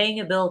 if I'm paying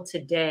a bill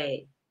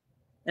today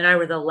and I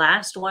were the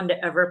last one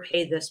to ever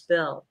pay this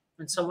bill,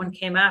 and someone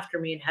came after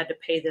me and had to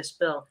pay this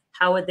bill,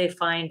 how would they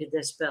find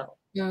this bill?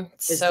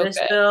 Is So this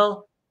good.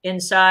 bill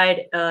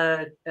inside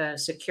a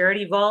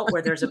security vault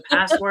where there's a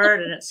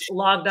password and it's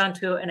logged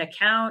onto an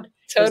account?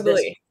 Is this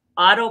Totally.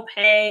 auto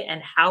pay,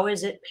 and how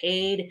is it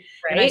paid?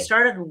 And I Right?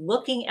 started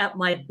looking at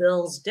my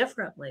bills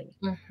differently.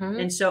 Mhm.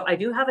 And so I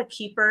do have a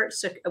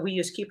we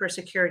use Keeper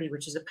Security,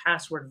 which is a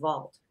password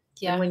vault.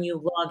 And Yeah. when you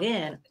log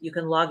in, you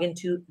can log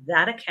into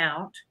that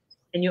account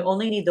and you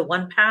only need the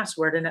one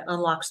password and it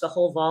unlocks the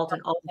whole vault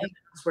and all of your Okay.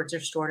 passwords are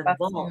stored in the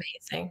That's vault.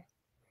 amazing.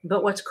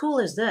 But what's cool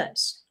is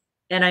this,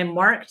 and I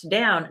marked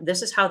down,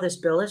 this is how this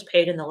bill is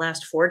paid in the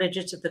last 4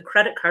 digits of the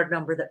credit card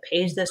number that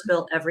pays this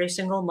bill every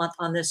single month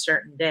on this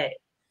certain day.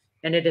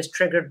 And it is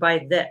triggered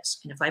by this.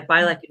 And if I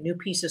buy like a new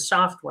piece of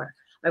software,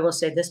 I will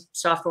say this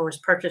software was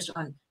purchased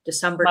on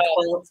December Wow.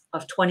 12th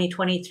of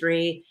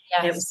 2023.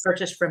 And it was Yes.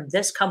 purchased from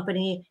this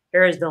company.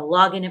 Here is the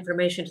login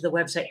information to the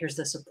website. Here's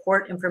the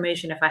support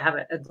information if I have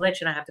a glitch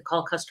and I have to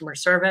call customer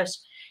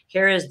service.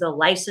 Here is the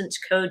license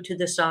code to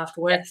the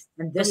software. Yes.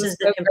 And This this is is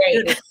the so great.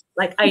 computer.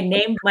 Like I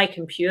named my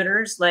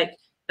computers like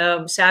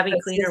Savvy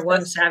This Cleaner is so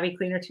 1, Savvy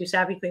Cleaner 2,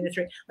 Savvy Cleaner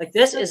 3. Like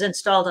this is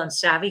installed on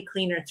Savvy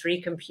Cleaner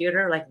 3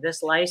 computer, like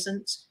this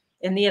license.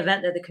 In the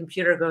event that the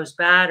computer goes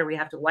bad or we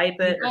have to wipe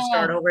it or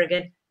start yeah. over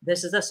again,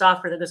 this is the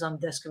software that goes on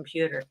this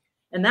computer.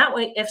 And that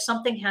way, if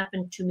something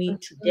happened to me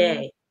Mhm.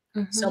 today,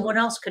 Mhm. someone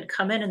else could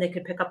come in and they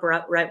could pick up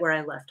right where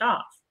I left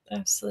off.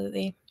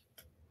 Absolutely.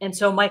 And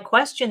so my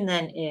question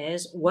then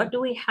is, what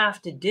do we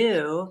have to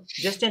do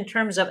just in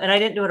terms of, and I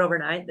didn't do it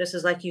overnight. This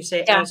is like you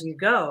say, Yeah. as you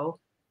go,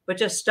 but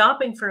just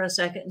stopping for a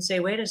second and say,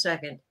 wait a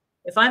second,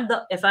 if I'm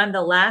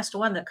the last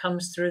one that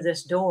comes through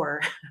this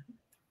door,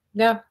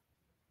 Yeah.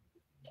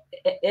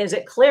 is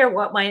it clear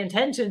what my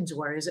intentions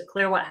were? Is it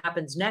clear what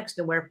happens next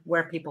and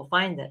where people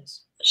find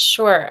this?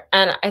 Sure.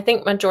 And I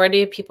think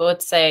majority of people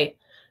would say,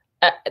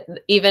 uh,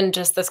 even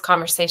just this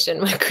conversation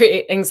would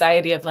create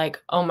anxiety of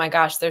like, oh my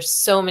gosh, there's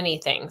so many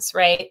things,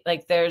 right?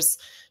 Like there's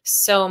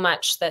so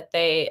much that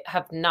they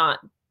have not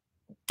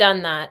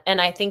done that. And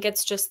I think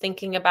it's just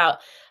thinking about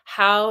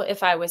how,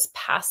 if I was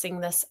passing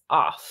this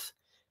off,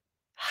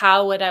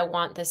 how would I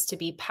want this to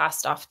be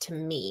passed off to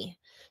me?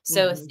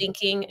 So Mhm,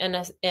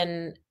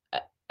 thinking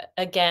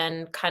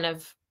again, kind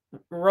of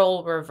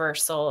role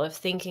reversal of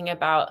thinking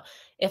about,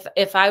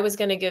 if I was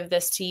going to give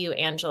this to you,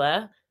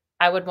 Angela,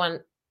 I would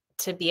want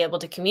to be able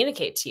to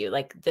communicate to you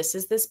like, this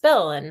is this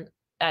bill, and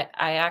I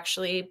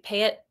actually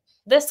pay it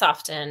this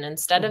often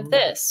instead of mhm.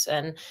 this,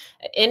 and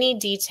any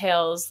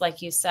details,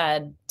 like you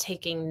said,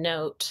 taking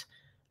note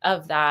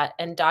of that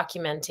and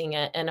documenting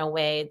it in a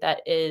way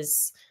that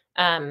is,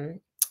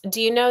 do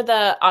you know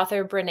the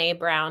author Brene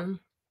Brown?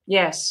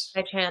 Yes.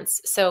 By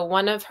chance. So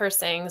one of her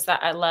sayings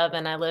that I love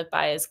and I live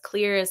by is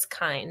clear is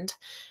kind.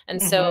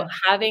 And so Mhm,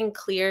 having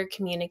clear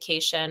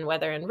communication,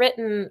 whether in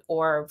written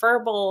or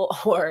verbal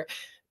or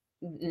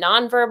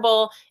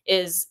nonverbal,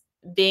 is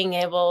being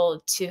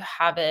able to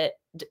have it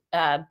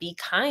be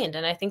kind.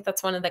 And I think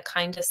that's one of the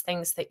kindest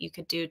things that you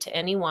could do to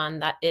anyone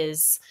that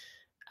is,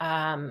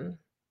 um,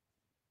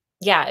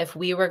 yeah, if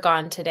we were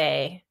gone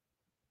today,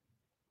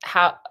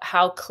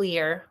 how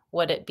clear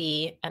would it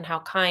be and how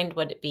kind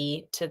would it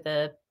be to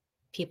the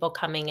people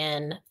coming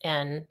in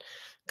and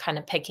kind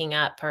of picking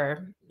up,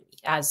 or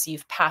as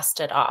you've passed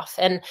it off?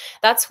 And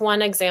that's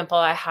one example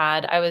I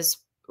had. I was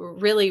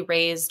really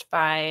raised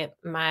by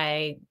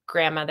my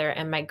grandmother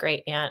and my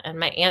great aunt, and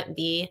my aunt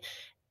B,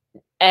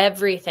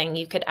 everything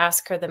you could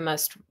ask her, the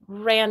most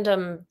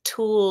random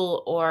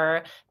tool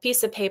or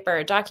piece of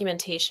paper,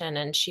 documentation,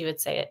 and she would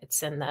say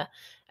it's in the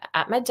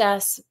at my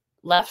desk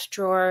left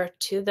drawer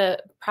to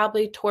the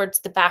probably towards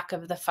the back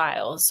of the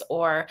files,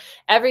 or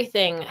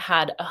everything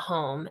had a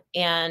home.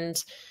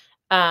 And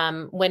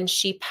when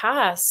she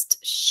passed,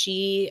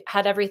 she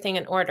had everything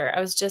in order.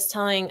 I was just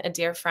telling a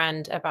dear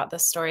friend about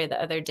this story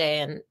the other day,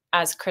 and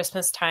as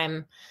Christmas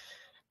time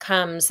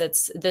comes,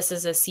 this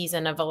is a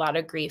season of a lot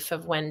of grief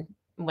of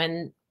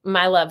when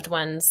my loved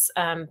ones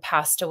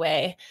passed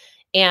away.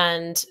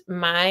 And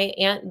my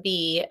Aunt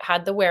B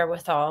had the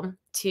wherewithal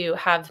to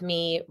have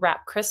me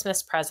wrap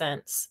Christmas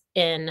presents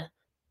in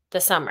the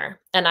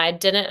summer. And I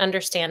didn't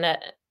understand it.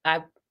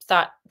 I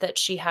thought that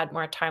she had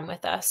more time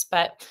with us,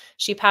 but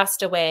she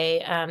passed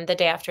away the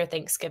day after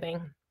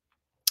Thanksgiving.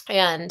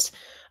 And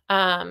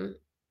um,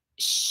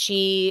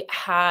 she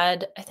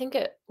had, I think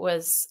it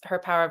was her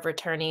power of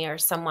attorney or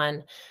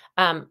someone.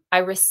 I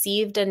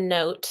received a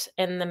note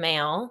in the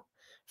mail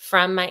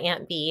from my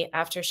Aunt B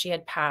after she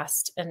had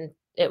passed, and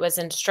it was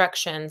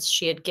instructions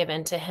she had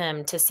given to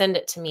him to send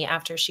it to me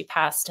after she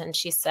passed. And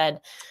she said,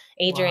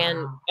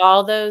 Adrienne, Wow.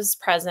 all those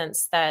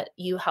presents that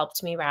you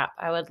helped me wrap,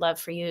 I would love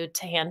for you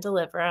to hand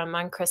deliver them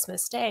on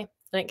Christmas Day.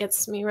 And it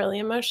gets me really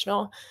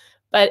emotional.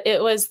 But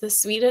it was the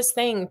sweetest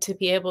thing to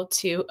be able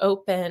to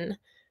open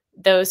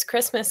those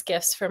Christmas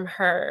gifts from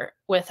her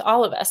with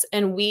all of us.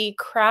 And we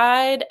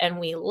cried and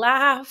we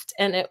laughed,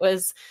 and it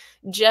was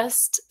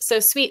just so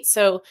sweet.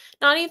 So,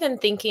 not even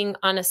thinking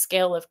on a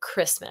scale of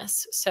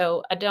Christmas.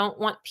 So, I don't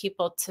want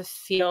people to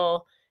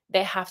feel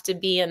they have to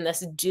be in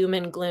this doom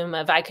and gloom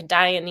of I could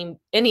die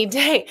any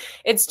day.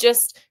 It's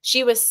just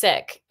she was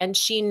sick and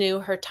she knew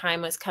her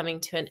time was coming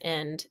to an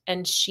end,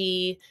 and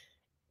she,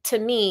 to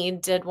me,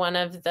 did one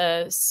of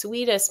the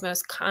sweetest,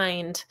 most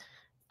kind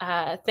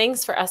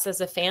things for us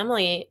as a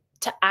family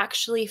to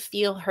actually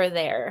feel her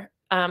there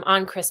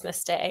on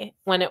Christmas Day,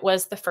 when it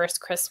was the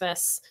first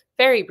Christmas,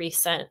 very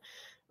recent,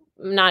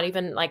 not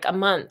even like a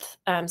month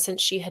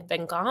since she had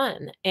been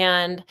gone.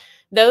 And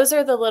those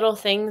are the little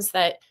things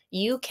that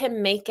you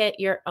can make it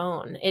your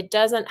own. It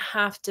doesn't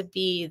have to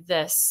be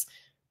this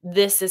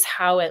is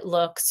how it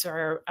looks,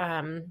 or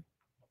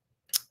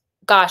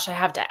gosh, I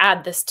have to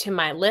add this to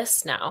my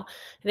list now.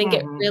 I think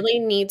it Hmm. really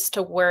needs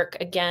to work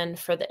again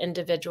for the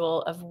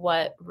individual of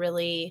what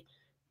really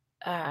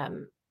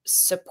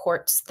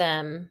supports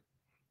them,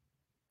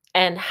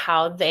 and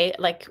how they,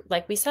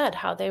 like we said,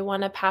 how they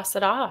want to pass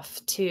it off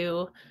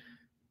to.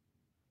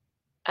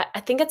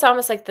 I think it's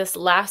almost like this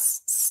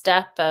last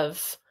step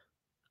of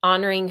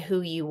honoring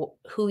who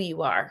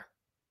you are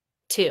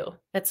too.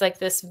 It's like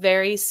this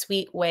very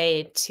sweet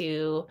way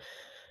to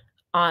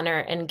honor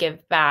and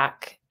give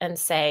back and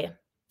say,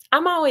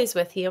 I'm always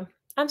with you.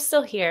 I'm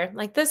still here.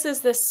 Like, this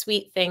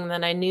sweet thing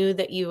that I knew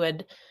that you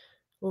would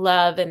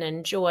love and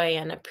enjoy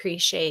and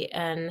appreciate.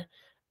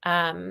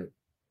 Um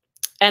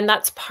and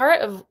that's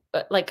part of,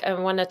 like, I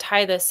want to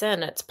tie this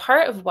in. It's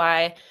part of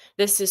why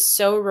this is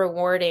so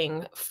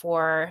rewarding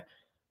for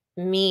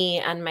me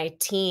and my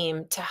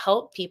team to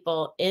help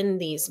people in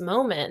these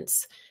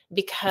moments,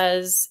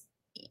 because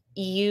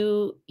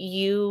you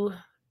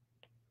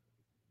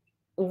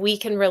we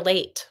can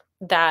relate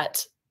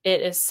that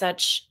it is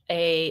such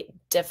a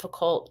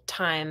difficult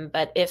time,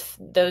 but if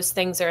those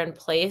things are in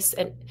place,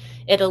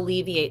 it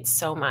alleviates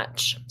so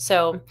much.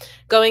 So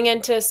going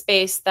into a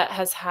space that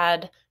has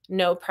had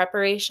no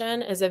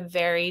preparation is a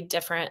very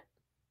different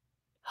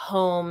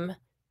home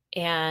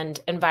and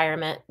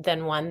environment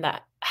than one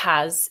that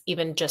has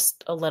even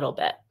just a little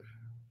bit.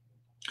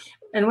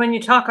 And when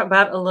you talk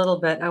about a little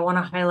bit, I want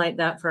to highlight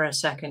that for a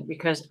second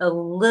because a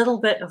little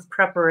bit of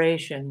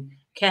preparation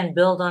can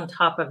build on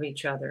top of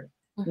each other.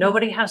 Mhm.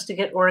 Nobody has to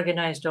get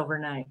organized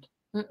overnight.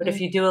 But if Mm-mm.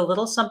 you do a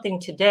little something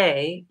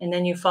today and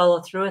then you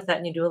follow through with that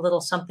and you do a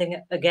little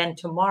something again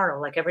tomorrow,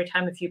 like every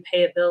time if you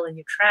pay a bill and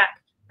you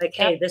track, like,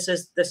 Yep. hey, this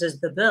is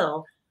the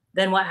bill,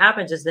 then what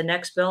happens is the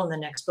next bill and the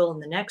next bill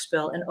and the next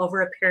bill. And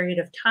over a period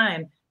of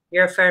time,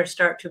 your affairs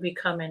start to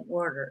become in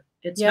order.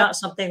 It's Yep. not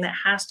something that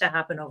has to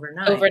happen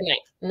overnight. Overnight.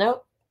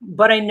 Nope.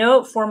 But I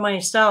know for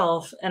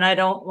myself, and I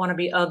don't want to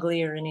be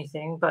ugly or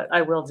anything, but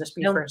I will just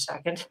be for No. a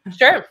second.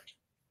 Sure.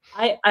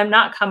 I'm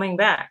not coming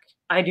back.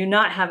 I do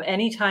not have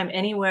any time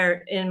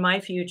anywhere in my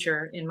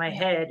future, in my Yeah.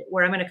 head,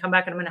 where I'm going to come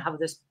back and I'm going to have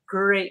this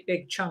great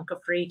big chunk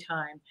of free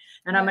time.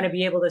 And I'm Yeah. going to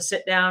be able to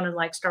sit down and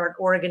like start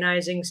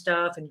organizing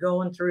stuff and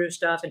going through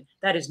stuff. And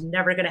that is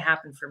never going to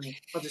happen for me.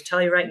 I'll just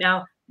tell you right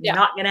now, Yeah.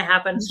 not going to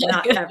happen,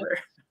 not ever.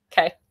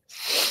 Okay.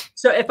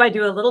 So if I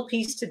do a little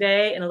piece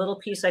today and a little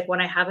piece like when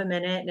I have a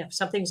minute, and if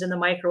something's in the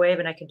microwave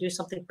and I can do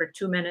something for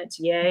 2 minutes,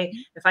 yay. Mhm.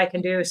 If I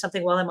can do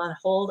something while I'm on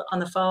hold on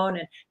the phone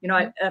and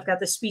Mhm. I've got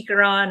the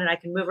speaker on and I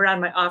can move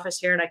around my office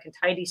here and I can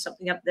tidy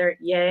something up there,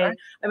 Sure. yay.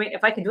 I mean,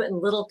 if I can do it in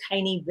little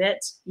tiny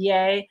bits,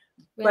 yay.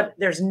 Yep. But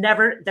there is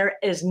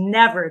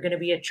never going to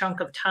be a chunk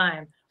of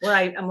time where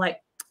I'm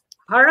like,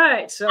 all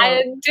right, so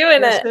I'm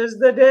doing this it. is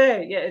the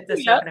day. Yeah,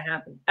 that's not Yep. going to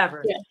happen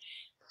ever. Yeah.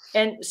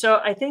 And so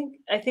I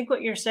think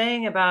what you're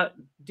saying about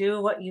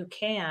do what you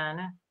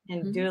can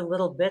and Mhm. do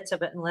little bits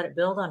of it and let it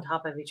build on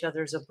top of each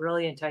other is a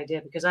brilliant idea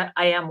because I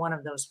am one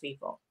of those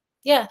people.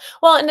 Yeah.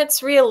 Well, and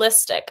it's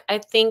realistic. I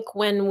think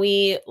when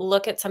we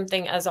look at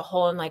something as a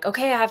whole and like,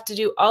 okay, I have to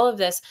do all of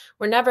this,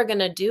 we're never going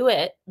to do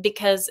it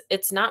because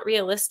it's not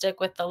realistic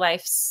with the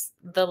lives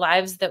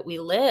that we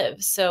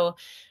live. So,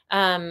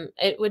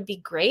 it would be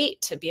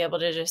great to be able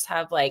to just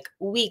have like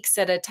weeks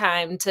at a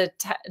time to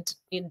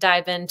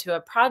dive into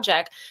a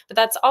project. But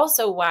that's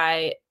also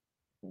why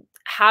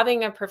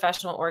having a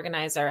professional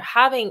organizer,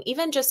 having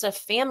even just a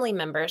family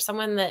member,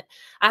 someone that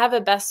I have a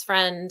best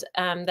friend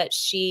that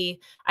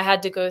I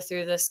had to go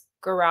through this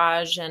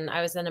garage and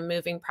I was in a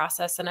moving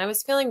process and I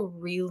was feeling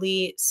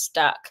really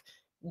stuck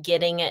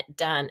getting it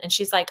done. And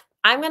she's like,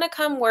 I'm going to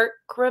come work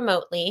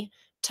remotely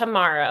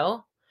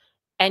tomorrow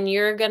and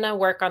you're going to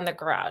work on the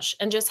garage.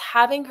 And just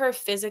having her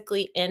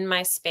physically in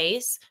my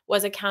space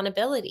was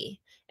accountability.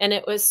 And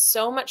it was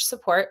so much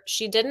support.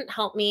 She didn't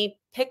help me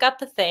pick up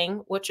the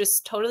thing, which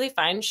was totally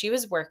fine. She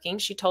was working.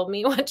 She told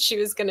me what she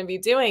was going to be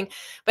doing.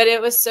 But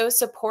it was so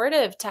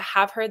supportive to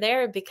have her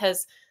there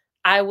because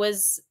I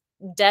was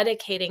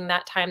dedicating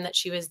that time that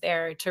she was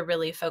there to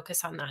really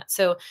focus on that.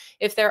 So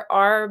if there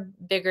are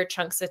bigger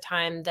chunks of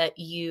time that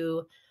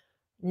you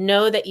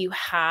know that you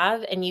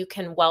have and you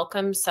can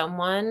welcome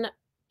someone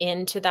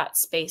into that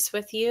space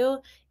with you,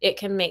 it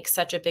can make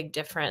such a big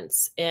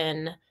difference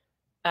in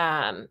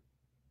um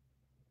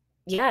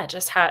yeah,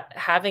 just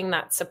having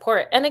that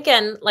support. And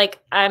again, like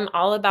I'm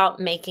all about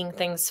making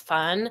things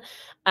fun.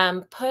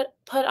 Put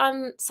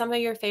on some of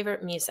your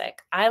favorite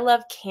music. I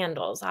love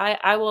candles.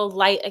 I will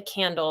light a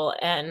candle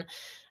and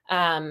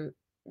um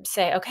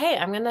say, okay,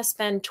 I'm going to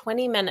spend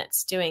 20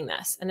 minutes doing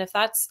this. And if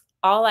that's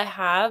all I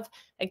have,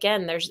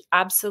 again, there's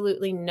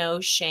absolutely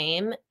no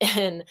shame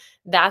and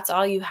that's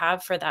all you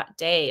have for that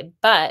day.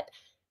 But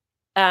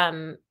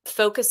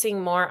focusing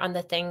more on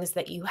the things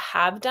that you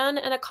have done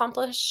and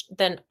accomplished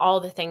than all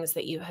the things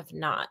that you have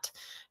not.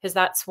 Because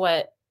that's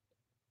what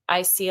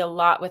I see a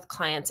lot with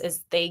clients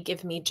is they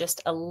give me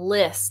just a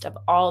list of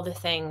all the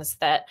things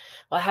that,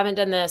 well, I haven't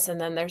done this. And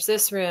then there's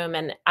this room.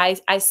 And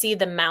I see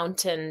the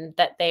mountain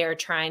that they are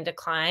trying to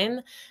climb.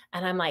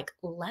 And I'm like,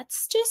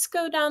 let's just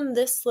go down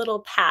this little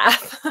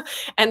path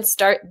and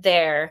start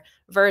there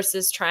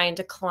versus trying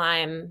to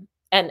climb.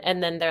 And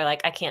then they're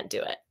like, I can't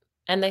do it.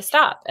 And they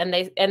stop and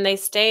they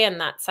stay in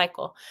that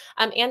cycle.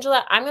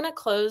 Angela, I'm going to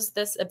close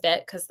this a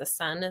bit because the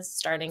sun is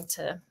starting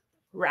to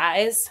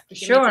rise. Give me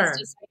just Sure. a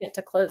second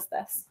to close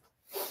this.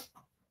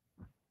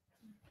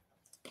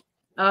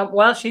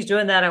 While she's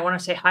doing that, I want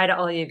to say hi to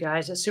all you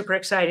guys. It's super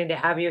exciting to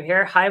have you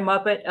here. Hi,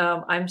 Muppet.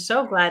 I'm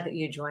so glad that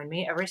you join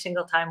me every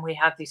single time we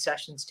have these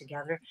sessions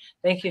together.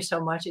 Thank you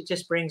so much. It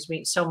just brings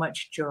me so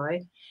much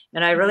joy.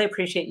 And I really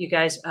appreciate you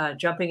guys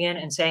jumping in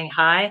and saying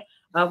hi.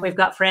 We've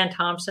got Fran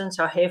Thompson.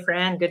 So, hey,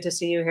 Fran, good to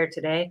see you here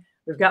today.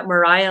 We've got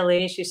Mariah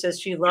Lee. She says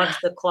she loves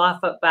the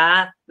clawfoot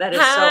bath. That is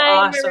so Hi,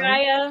 awesome.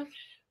 Mariah.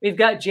 We've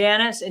got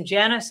Janice, and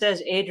Janice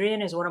says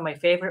Adrienne is one of my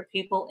favorite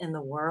people in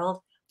the world.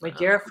 My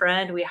dear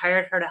friend, we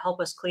hired her to help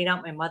us clean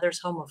out my mother's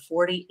home of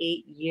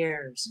 48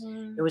 years.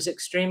 It was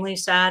extremely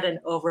sad and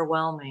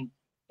overwhelming.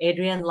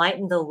 Adrienne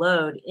lightened the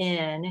load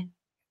in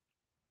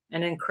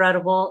an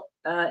incredible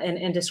and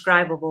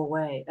indescribable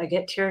way. I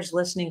get tears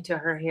listening to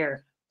her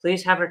here.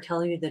 Please have her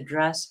tell you the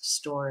dress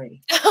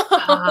story.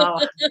 Wow.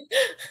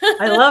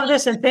 I love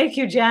this. And thank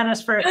you,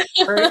 Janice, for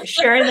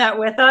sharing that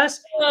with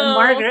us. And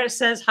Margaret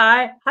says,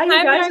 hi. Hi, you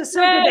Hi, guys. It's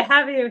so good to Margaret.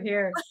 have you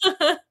here.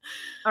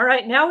 All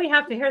right. Now we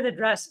have to hear the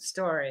dress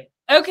story.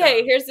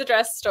 Okay, here's the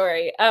dress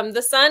story.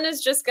 The sun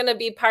is just going to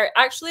be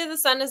actually, the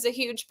sun is a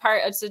huge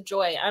part. It's a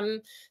joy.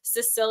 I'm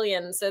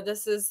Sicilian, so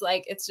this is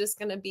like, it's just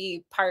going to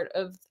be part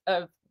of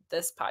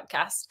this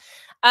podcast.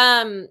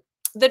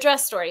 The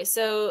dress story.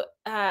 So,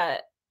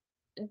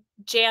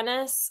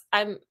 Janice,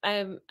 I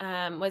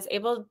was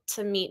able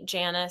to meet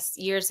Janice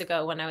years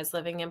ago when I was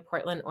living in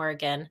Portland,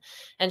 Oregon,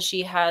 and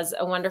she has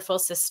a wonderful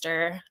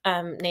sister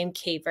named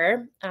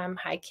Kaver.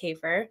 Hi,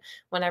 Kaver,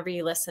 whenever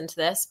you listen to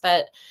this.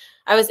 But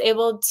I was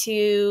able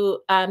to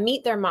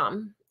meet their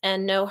mom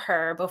and know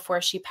her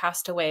before she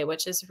passed away,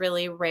 which is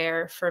really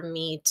rare for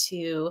me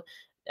to,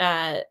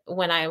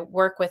 when I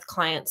work with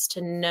clients,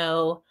 to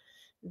know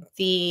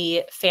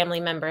the family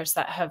members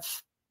that have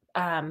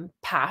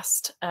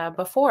passed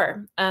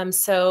before.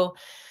 So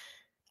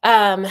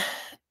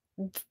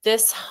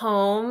this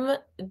home,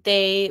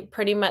 they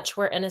pretty much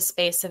were in a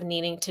space of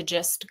needing to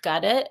just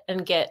gut it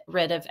and get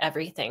rid of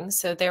everything.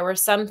 So there were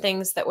some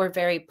things that were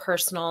very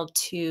personal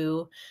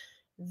to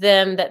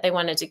them that they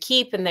wanted to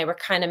keep, and they were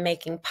kind of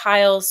making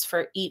piles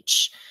for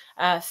each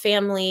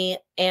family.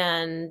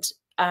 And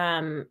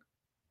I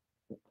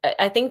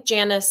think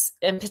Janice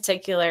in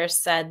particular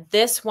said,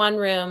 this one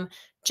room,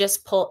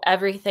 just pull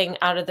everything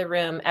out of the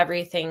room.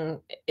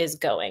 Everything is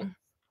going.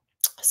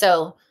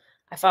 So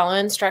I follow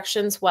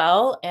instructions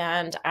well,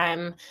 and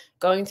I'm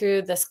going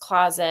through this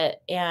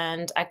closet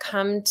and I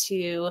come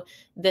to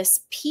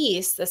this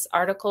piece, this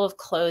article of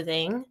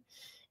clothing,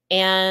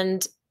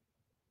 and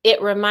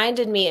it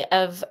reminded me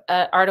of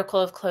an article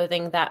of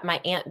clothing that my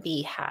Aunt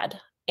Bee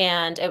had.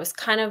 And it was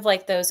kind of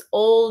like those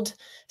old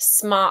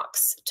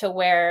smocks to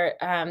wear.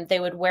 They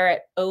would wear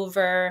it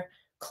over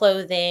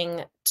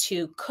clothing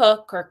to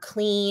cook or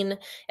clean.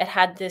 It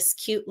had this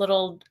cute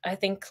little, I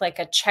think like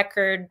a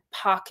checkered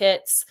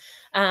pockets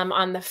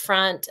on the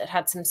front. It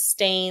had some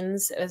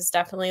stains. It was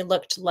definitely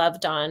looked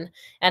loved on.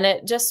 And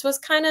it just was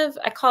kind of,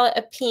 I call it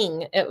a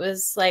ping. It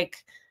was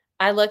like,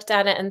 I looked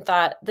at it and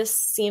thought, this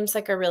seems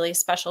like a really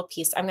special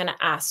piece. I'm going to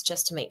ask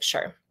just to make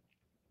sure.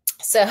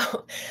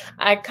 So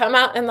I come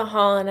out in the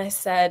hall and I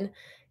said,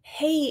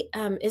 hey,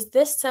 is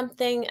this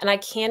something? And I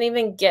can't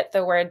even get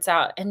the words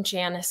out. And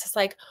Janice is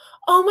like,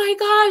 oh my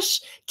gosh,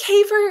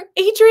 Caver,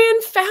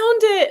 Adrienne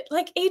found it.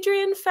 Like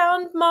Adrienne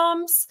found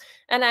mom's,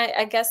 and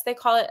I guess they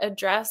call it a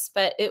dress,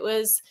 but it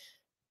was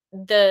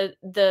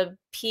the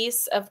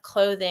piece of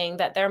clothing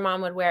that their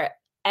mom would wear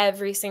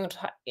every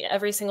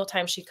single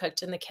time she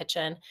cooked in the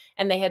kitchen.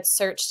 And they had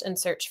searched and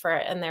searched for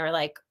it. And they were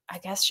like, I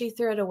guess she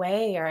threw it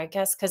away, or I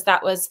guess, because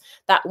that was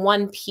that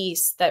one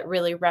piece that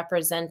really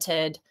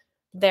represented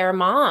their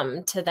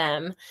mom to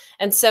them.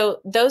 And so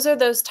those are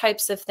those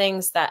types of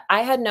things that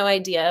I had no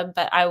idea,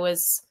 but I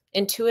was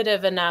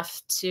intuitive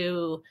enough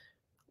to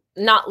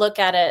not look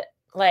at it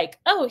like,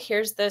 oh,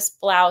 here's this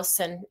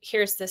blouse and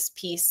here's this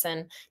piece.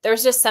 And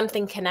there's just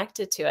something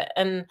connected to it.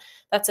 And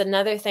that's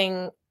another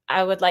thing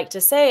I would like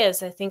to say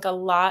is I think a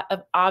lot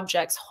of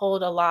objects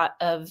hold a lot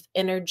of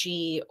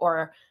energy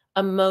or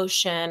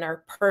emotion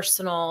or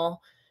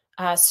personal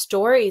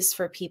stories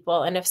for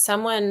people. And if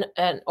someone,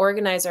 an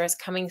organizer, is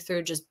coming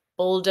through just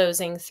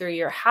bulldozing through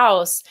your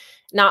house,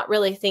 not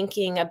really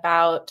thinking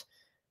about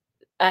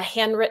a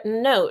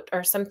handwritten note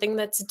or something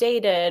that's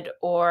dated,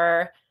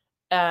 or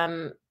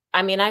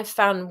I mean, I've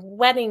found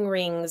wedding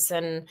rings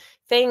and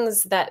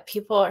things that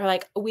people are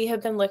like, we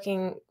have been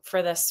looking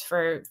for this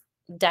for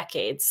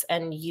decades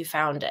and you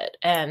found it.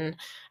 And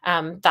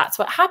that's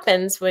what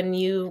happens when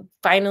you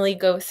finally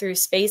go through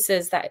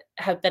spaces that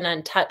have been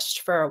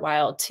untouched for a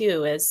while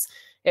too, is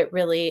it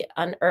really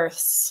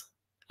unearths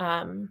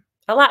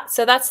a lot.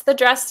 So that's the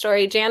dress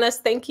story. Janice,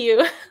 thank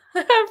you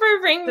for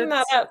bringing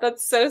that up.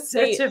 That's so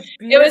sweet. That's a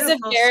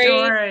beautiful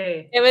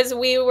story.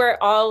 We were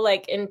all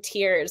like in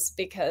tears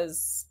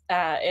because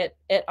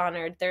it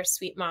honored their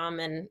sweet mom,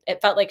 and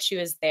it felt like she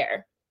was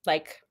there,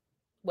 like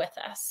with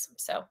us.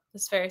 So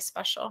it's very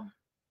special.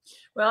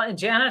 Well, and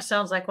Jana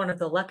sounds like one of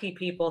the lucky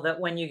people that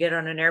when you get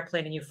on an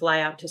airplane and you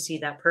fly out to see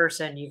that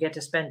person, you get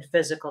to spend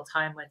physical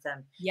time with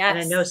them. And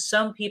I know Yes.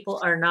 some people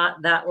are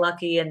not that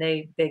lucky and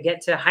they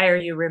get to hire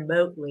you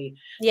remotely.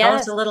 Tell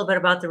us Yes. a little bit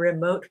about the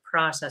remote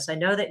process. I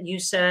know that you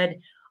said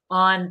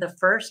on the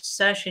first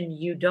session,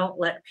 you don't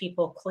let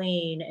people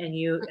clean and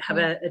you have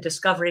Mm-mm. a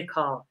discovery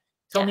call.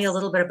 Tell me a Yes.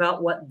 little bit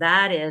about what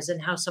that is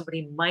and how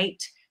somebody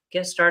might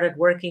get started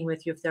working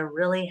with you if they're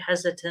really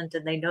hesitant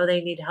and they know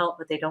they need help,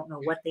 but they don't know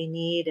what they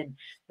need and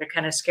they're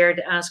kind of scared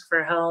to ask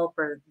for help,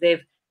 or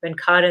they've been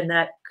caught in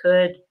that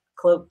could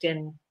cloaked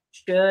in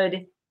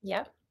should.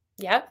 Yep.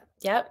 Yep.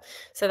 Yep.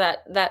 So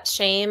that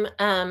shame.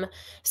 When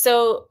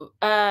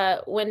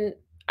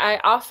I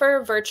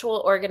offer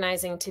virtual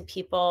organizing to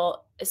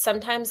people,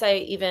 sometimes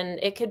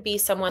it could be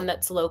someone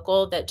that's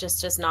local that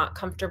just is not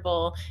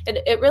comfortable.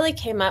 It really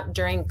came up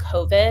during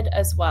COVID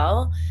as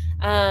well.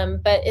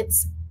 But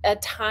it's a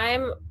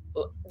time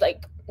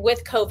like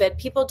with COVID,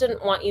 people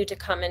didn't want you to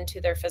come into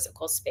their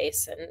physical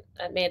space, and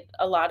it made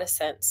a lot of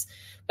sense.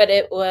 But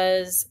it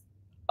was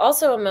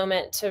also a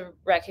moment to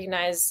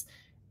recognize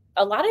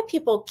a lot of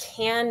people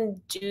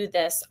can do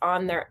this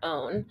on their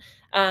own.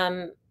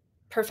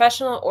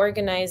 Professional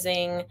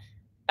organizing,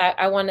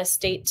 I want to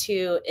state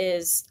too,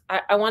 is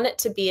I want it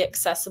to be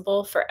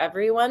accessible for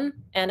everyone.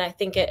 And I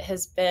think it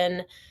has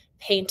been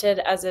painted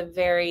as a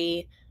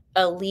very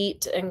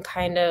elite and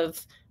kind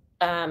of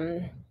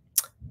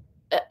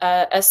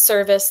a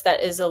service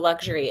that is a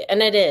luxury.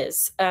 And it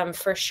is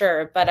for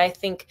sure. But I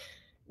think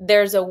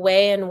there's a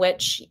way in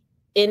which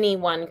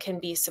anyone can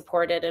be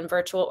supported, and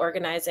virtual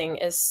organizing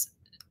is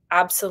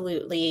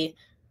absolutely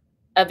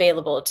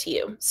available to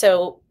you.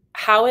 So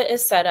how it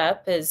is set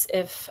up is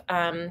if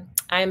I'm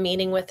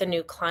meeting with a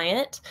new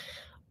client,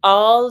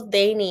 all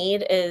they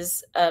need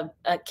is a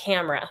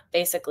camera,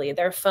 basically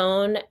their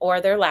phone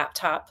or their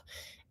laptop.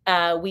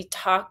 We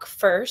talk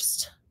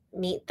first,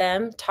 meet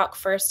them, talk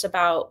first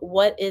about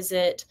what is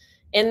it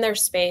in their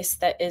space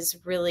that is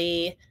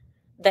really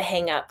the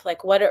hang up.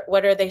 Like what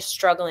are they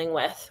struggling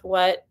with?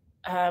 What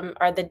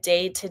are the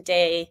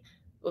day-to-day,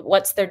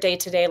 what's their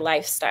day-to-day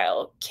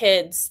lifestyle?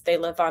 Kids, they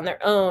live on their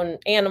own,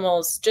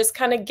 animals, just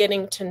kind of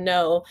getting to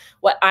know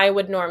what I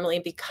would normally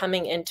be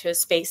coming into a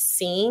space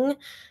seeing.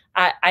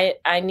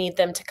 I need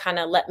them to kind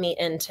of let me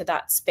into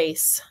that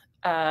space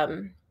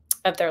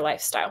of their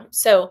lifestyle.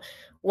 So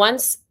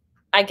once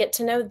I get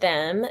to know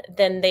them,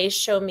 then they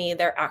show me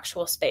their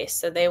actual space.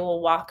 So they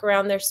will walk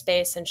around their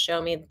space and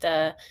show me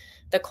the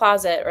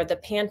closet or the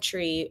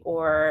pantry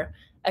or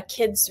a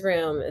kid's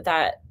room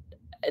that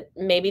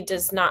maybe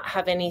does not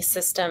have any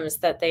systems,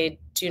 that they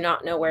do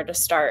not know where to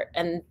start.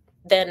 And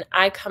then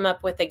I come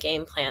up with a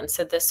game plan.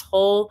 So this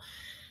whole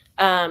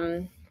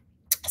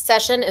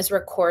session is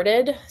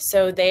recorded,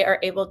 so they are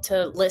able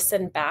to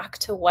listen back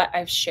to what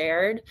I've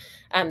shared.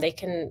 They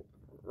can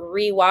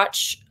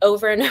rewatch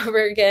over and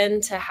over again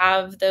to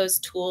have those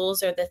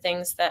tools or the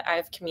things that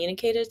I've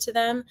communicated to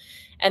them.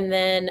 And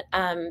then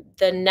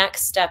the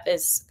next step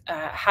is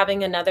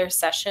having another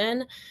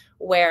session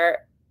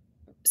where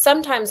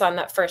sometimes on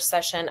that first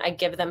session, I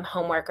give them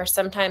homework, or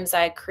sometimes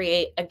I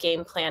create a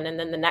game plan. And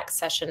then the next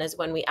session is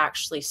when we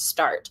actually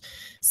start.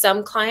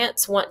 Some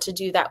clients want to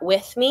do that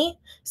with me.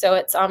 So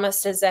it's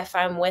almost as if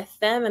I'm with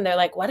them and they're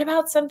like, what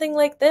about something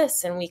like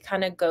this? And we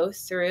kind of go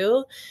through,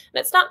 and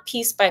it's not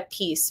piece by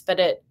piece, but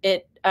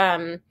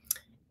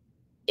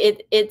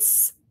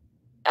it's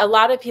a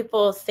lot of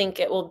people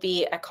think it will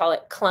be, I call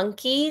it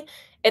clunky.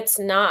 It's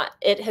not.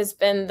 It has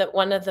been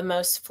one of the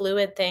most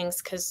fluid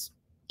things, because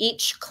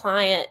each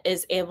client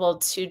is able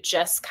to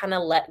just kind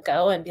of let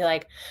go and be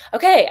like,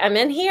 okay, I'm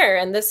in here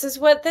and this is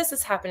what this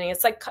is happening.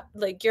 It's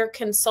like you're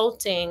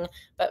consulting,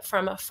 but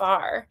from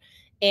afar.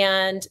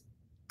 And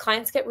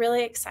clients get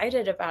really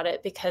excited about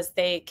it because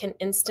they can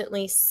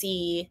instantly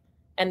see,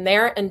 and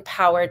they're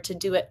empowered to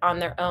do it on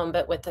their own,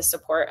 but with the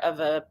support of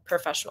a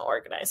professional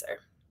organizer.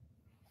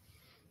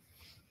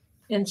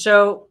 And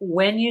so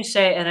when you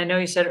say, and I know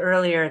you said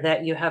earlier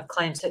that you have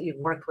clients that you've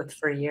worked with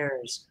for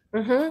years,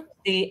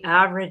 the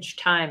average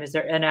time, is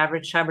there an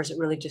average time, or is it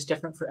really just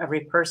different for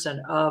every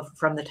person, of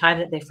from the time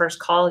that they first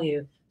call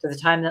you to the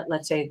time that,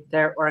 let's say,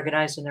 they're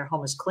organized and their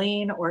home is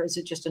clean? Or is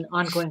it just an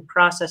ongoing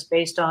process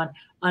based on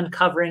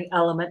uncovering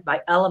element by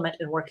element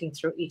and working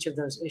through each of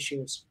those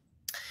issues?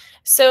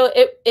 So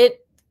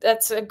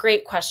that's a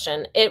great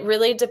question. It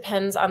really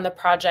depends on the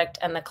project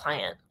and the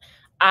client.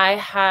 I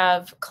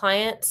have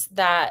clients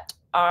that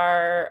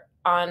are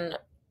on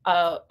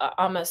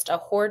almost a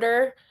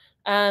hoarder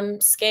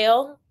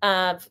scale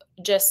of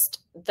just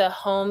the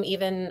home,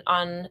 even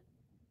on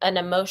an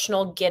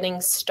emotional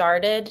getting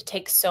started,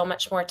 takes so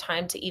much more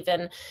time to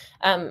even,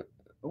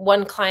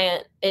 one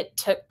client, it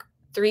took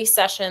 3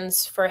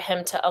 sessions for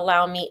him to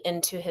allow me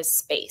into his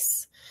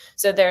space.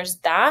 So there's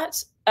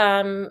that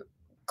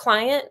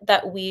client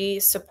that we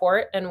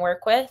support and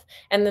work with.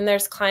 And then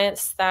there's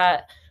clients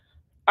that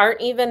aren't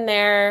even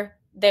there.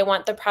 They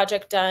want the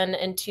project done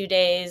in 2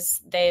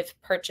 days. They've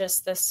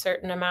purchased this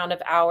certain amount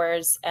of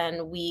hours,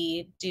 and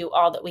we do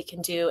all that we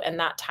can do in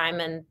that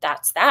time, and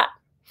that's that.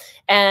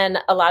 And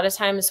a lot of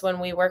times when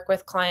we work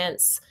with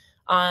clients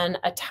on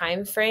a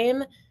time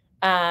frame,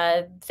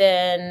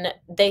 then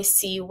they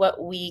see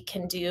what we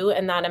can do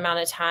in that amount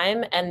of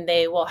time, and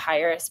they will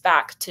hire us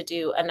back to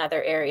do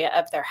another area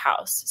of their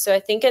house. So I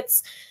think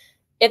it's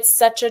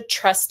such a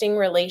trusting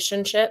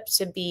relationship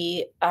to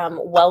be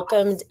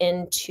welcomed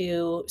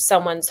into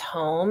someone's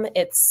home.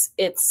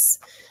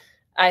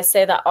 I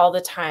say that all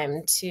the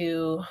time,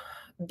 to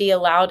be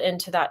allowed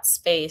into that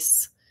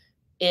space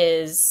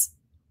is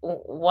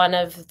one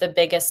of the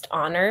biggest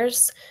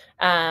honors.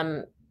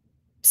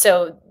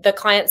 So the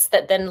clients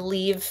that then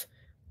leave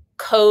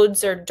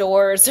codes or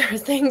doors or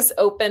things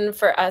open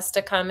for us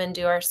to come and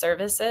do our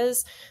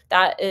services,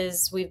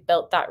 we've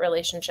built that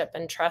relationship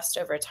and trust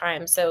over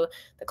time. So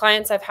the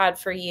clients I've had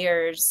for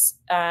years,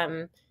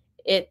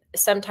 it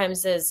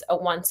sometimes is a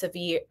once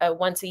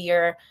a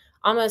year,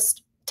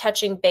 almost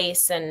touching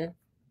base and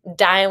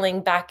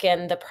dialing back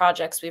in the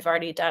projects we've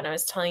already done. I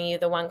was telling you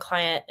the one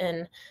client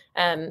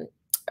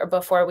or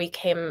before we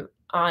came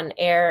on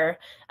air,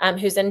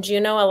 who's in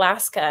Juneau,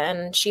 Alaska,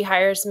 and she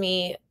hires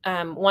me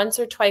once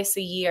or twice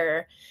a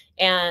year.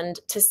 And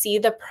to see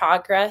the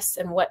progress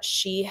and what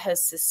she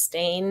has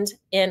sustained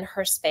in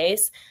her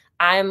space,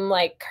 I'm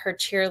like her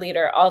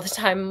cheerleader all the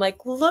time. I'm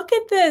like, look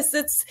at this.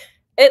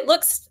 It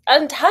looks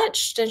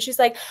untouched. And she's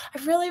like,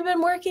 I've really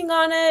been working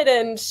on it.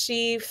 And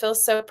she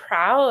feels so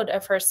proud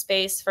of her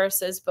space,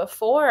 versus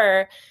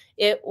before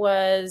it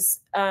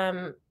was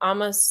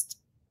almost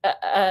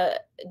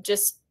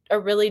just a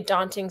really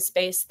daunting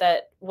space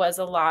that was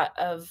a lot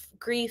of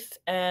grief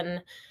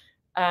and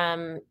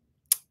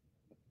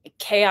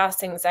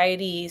chaos,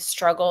 anxiety,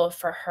 struggle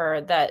for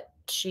her that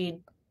she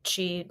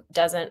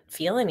doesn't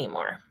feel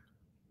anymore.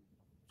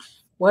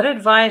 What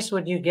advice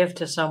would you give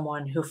to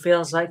someone who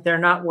feels like they're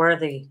not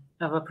worthy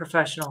of a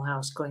professional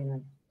house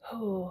cleaner?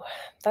 Oh,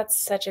 that's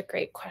such a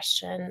great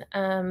question.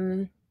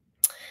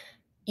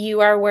 You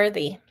are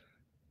worthy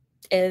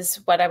is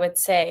what I would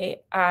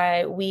say.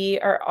 We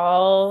are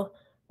all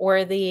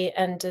worthy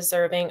and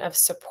deserving of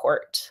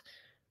support.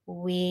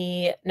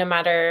 No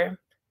matter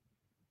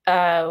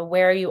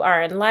where you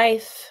are in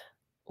life,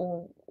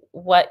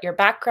 what your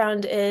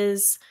background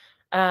is,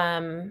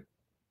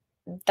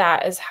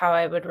 that is how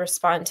I would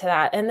respond to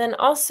that. And then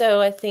also,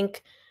 I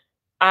think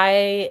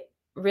I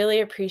really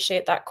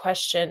appreciate that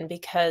question,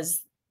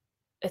 because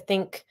I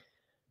think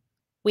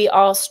we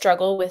all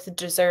struggle with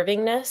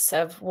deservingness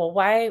of, well,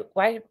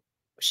 why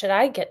should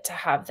I get to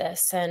have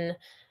this? And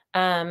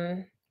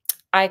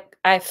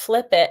I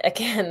flip it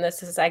again.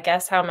 This is, I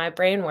guess, how my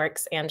brain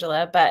works,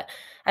 Angela, but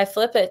I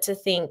flip it to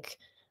think,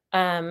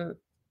 I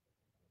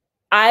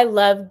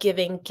love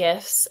giving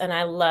gifts and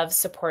I love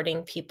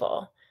supporting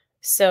people.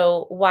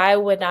 So why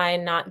would I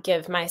not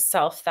give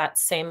myself that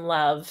same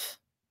love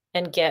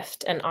and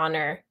gift and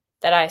honor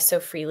that I so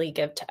freely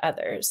give to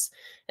others?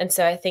 And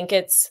so I think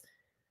it's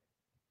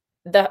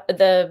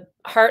the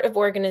heart of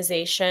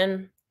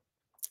organization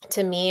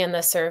to me and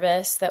the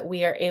service that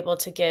we are able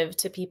to give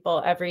to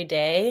people every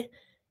day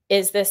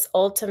is this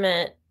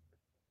ultimate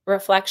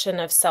reflection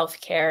of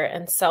self-care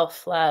and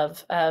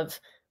self-love of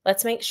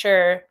let's make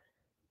sure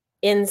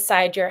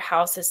inside your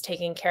house is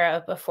taken care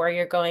of before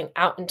you're going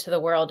out into the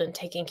world and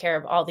taking care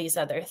of all these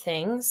other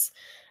things.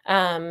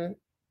 Um,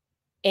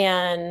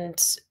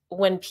 and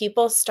when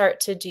people start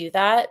to do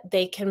that,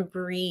 they can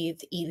breathe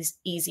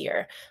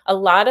easier. A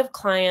lot of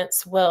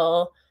clients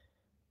will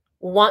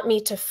want me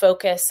to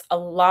focus a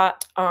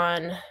lot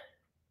on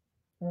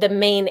the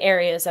main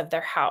areas of their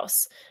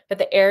house, but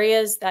the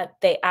areas that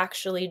they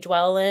actually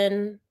dwell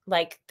in,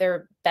 like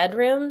their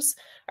bedrooms,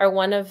 are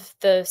one of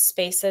the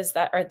spaces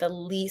that are the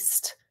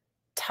least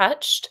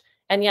touched,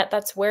 and yet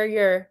that's where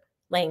you're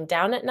laying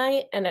down at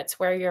night and it's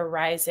where you're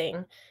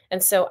rising.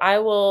 And so I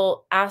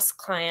will ask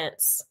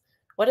clients,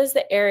 what is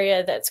the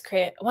area that's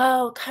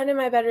well, kind of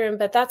my bedroom,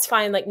 but that's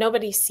fine. Like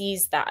nobody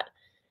sees that.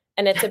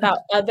 And it's about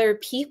other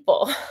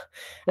people.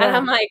 And Yeah.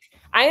 I'm like,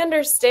 I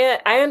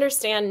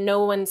understand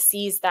no one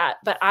sees that,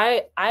 but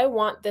I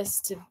want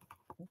this to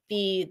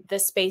be the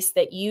space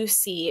that you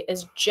see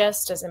is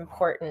just as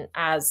important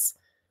as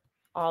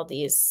all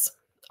these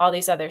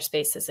other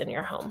spaces in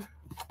your home.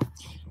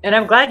 And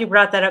I'm glad you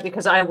brought that up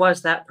because I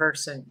was that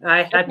person.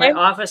 I had my Okay.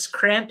 office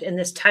cramped in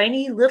this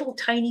tiny, little,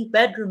 tiny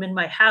bedroom in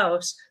my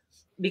house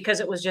because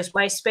it was just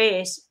my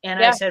space. And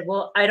I Yeah. said,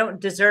 well, I don't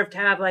deserve to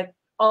have like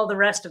all the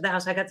rest of the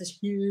house. I got this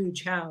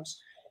huge house.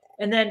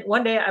 And then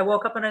one day I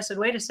woke up and I said,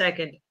 wait a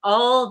second,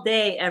 all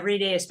day, every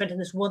day I spent in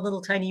this one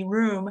little tiny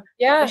room. I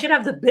Yeah. should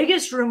have the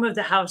biggest room of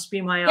the house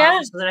be my Yeah.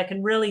 office so that I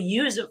can really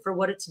use it for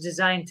what it's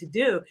designed to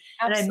do.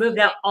 And I moved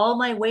Absolutely. out all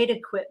my weight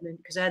equipment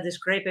because I had this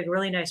great big,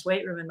 really nice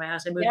weight room in my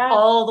house. I moved Yeah.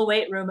 all the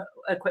weight room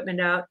equipment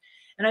out.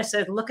 And I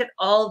said, look at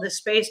all the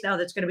space now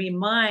that's going to be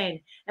mine.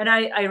 And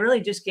I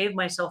really just gave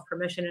myself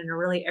permission in a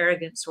really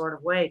arrogant sort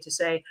of way to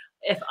say,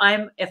 if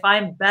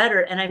I'm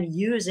better and I'm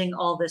using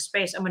all this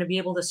space, I'm going to be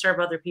able to serve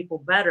other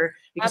people better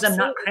because I'm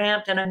not Absolutely.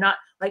 cramped and I'm not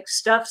like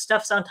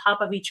stuff's on top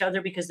of each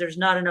other because there's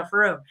not enough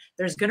room.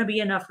 There's going to be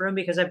enough room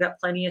because I've got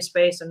plenty of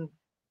space and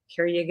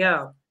here you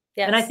go.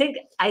 And I Yes. think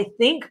I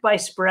think by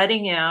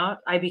spreading out,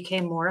 I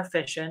became more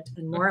efficient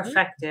and more Mhm.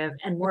 effective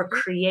and more Mhm.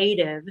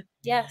 creative.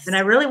 And I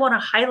Yes. really want to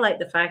highlight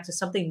the fact of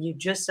something you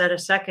just said a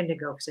second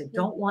ago because I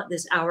don't Mhm. want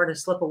this hour to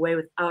slip away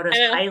without us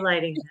I know.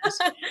 highlighting this.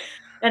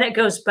 And it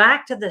goes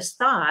back to this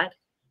thought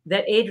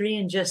that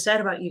Adrienne just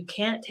said about you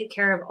can't take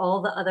care of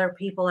all the other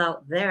people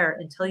out there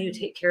until you Mhm.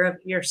 take care of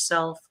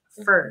yourself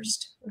Mhm.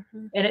 first.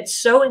 Mhm. And it's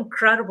so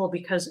incredible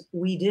because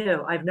we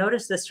do. I've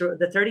noticed this through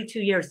the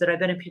 32 years that I've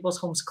been in people's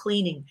homes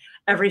cleaning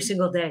every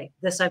single day.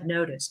 This I've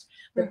noticed.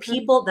 The Mhm.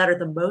 people that are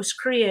the most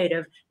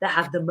creative, that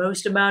have the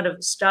most amount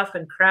of stuff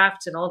and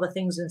crafts and all the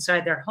things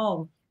inside their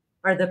home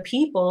are the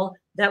people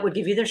that would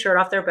give you their shirt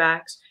off their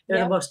backs. They're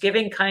the Yep. most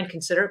giving, kind,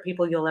 considerate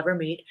people you'll ever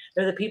meet.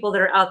 They're the people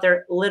that are out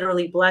there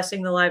literally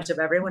blessing the lives of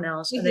everyone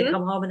else. And they Mhm.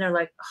 come home and they're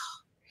like, oh,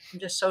 I'm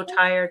just so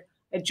tired.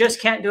 I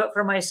just can't do it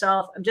for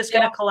myself. I'm just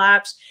going Yeah. to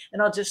collapse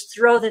and I'll just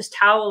throw this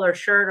towel or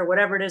shirt or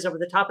whatever it is over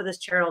the top of this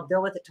chair. I'll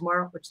deal with it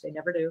tomorrow, which they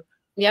never do.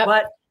 Yep.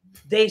 But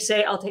they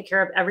say, I'll take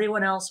care of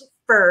everyone else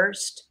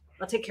first.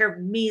 I'll take care of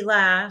me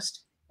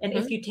last. And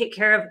if Mhm. you take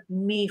care of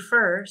me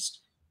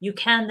first, you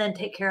can then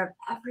take care of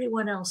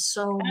everyone else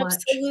so much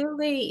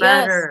Absolutely. Yes.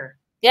 better.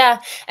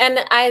 Yeah.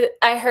 And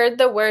I heard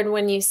the word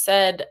when you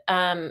said,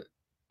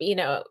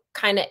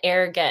 kind of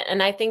arrogant.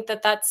 And I think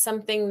that that's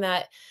something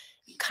that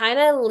kind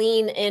of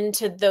lean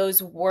into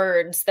those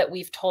words that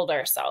we've told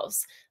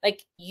ourselves.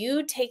 Like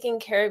you taking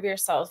care of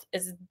yourself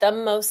is the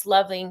most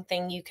loving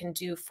thing you can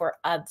do for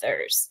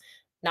others.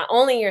 Not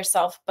only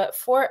yourself, but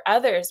for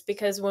others.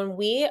 Because when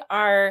we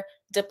are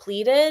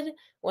depleted,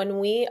 when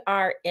we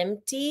are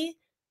empty,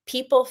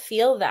 people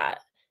feel that.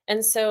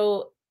 And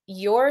so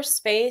your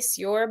space,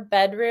 your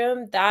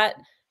bedroom, that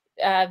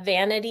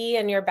vanity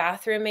in your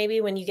bathroom,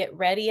 maybe when you get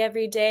ready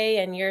every day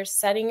and you're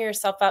setting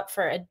yourself up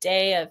for a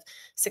day of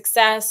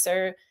success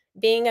or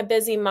being a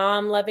busy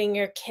mom, loving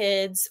your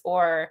kids,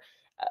 or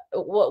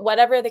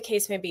whatever the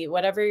case may be,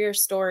 whatever your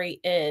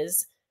story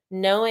is,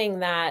 knowing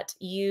that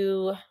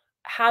you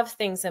have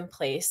things in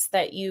place,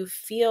 that you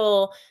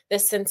feel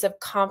this sense of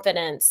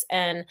confidence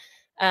and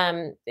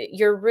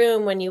your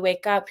room when you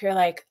wake up, you're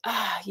like,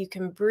 you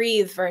can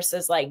breathe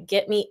versus like,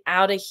 get me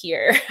out of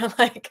here.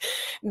 Like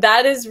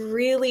that is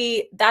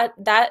really that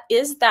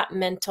is that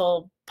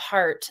mental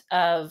part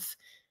of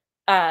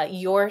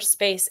your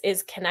space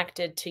is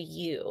connected to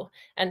you.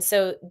 And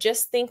so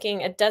just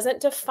thinking it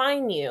doesn't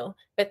define you,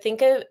 but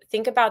think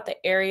about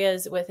the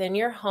areas within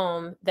your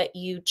home that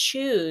you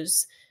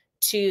choose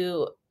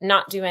to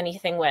not do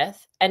anything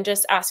with and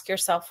just ask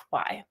yourself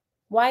why.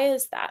 Why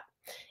is that?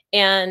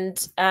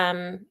 And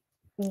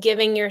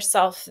giving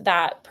yourself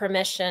that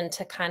permission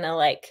to kind of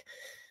like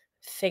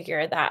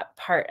figure that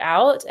part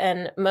out.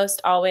 And most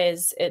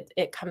always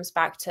it comes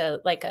back to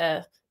like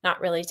a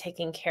not really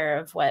taking care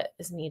of what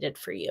is needed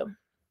for you.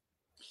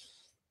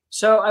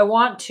 So I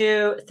want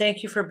to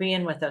thank you for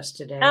being with us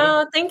today.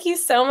 Oh, thank you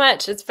so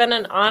much. It's been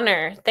an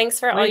honor. Thanks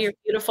for all We've your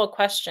beautiful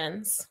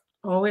questions.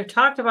 well, we've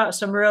talked about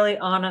some really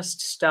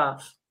honest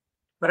stuff,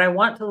 but I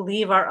want to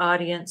leave our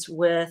audience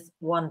with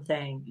one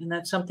thing, and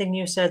that's something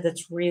you said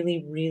that's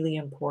really, really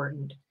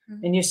important.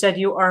 Mhm. And you said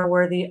you are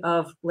worthy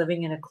of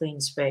living in a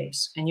clean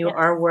space, and you Yes.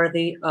 are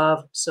worthy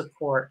of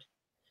support.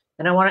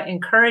 And I want to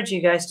encourage you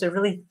guys to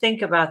really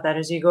think about that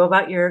as you go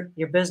about your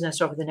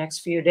business over the next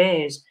few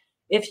days.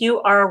 If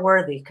you are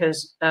worthy,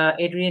 because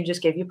Adrienne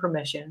just gave you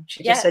permission,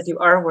 she just said Yes. you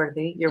are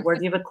worthy. You're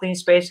worthy of a clean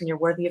space, and you're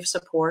worthy of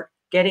support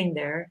getting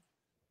there.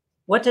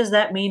 What does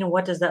that mean, and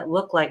what does that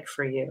look like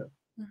for you?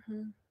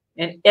 Mhm.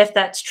 And if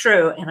that's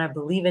true, and I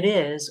believe it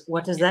is,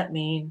 what does that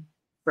mean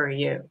for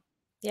you?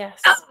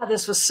 Yes.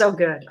 This was so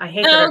good. I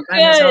hate that our Oh, time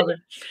is good. over.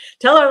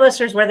 Tell our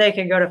listeners where they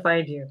can go to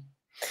find you.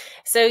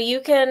 So you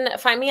can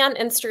find me on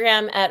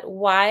Instagram at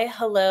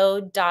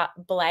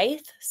whyhello.blythe.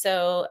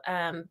 So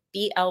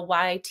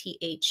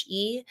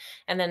Blythe.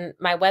 And then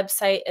my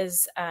website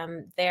is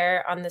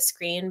there on the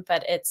screen,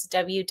 but it's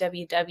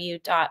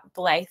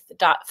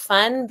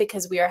www.blythe.fun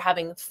because we are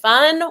having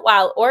fun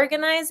while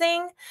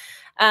organizing.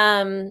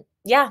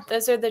 Yeah,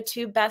 those are the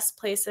two best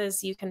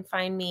places you can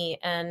find me.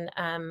 And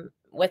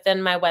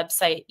within my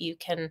website, you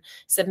can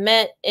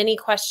submit any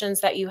questions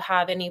that you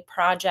have, any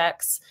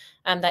projects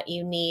that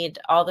you need,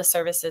 all the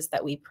services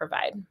that we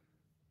provide.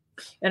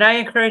 And I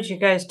encourage you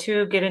guys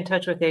to get in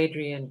touch with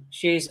Adrienne.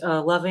 She's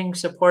a loving,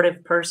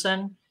 supportive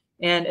person.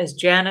 And as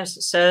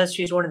Janice says,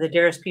 she's one of the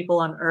dearest people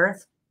on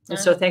earth. And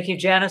so thank you,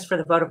 Janice, for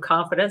the vote of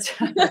confidence.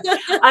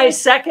 I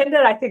second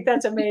it. I think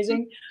that's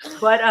amazing.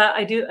 But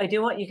I do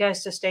want you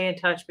guys to stay in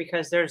touch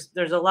because there's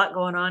a lot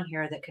going on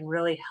here that can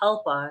really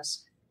help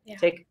us Yeah.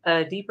 take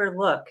a deeper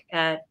look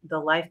at the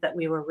life that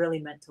we were really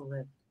meant to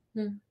live.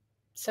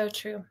 So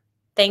true.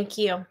 Thank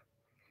you.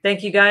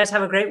 Thank you guys.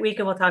 Have a great week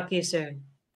and we'll talk to you soon.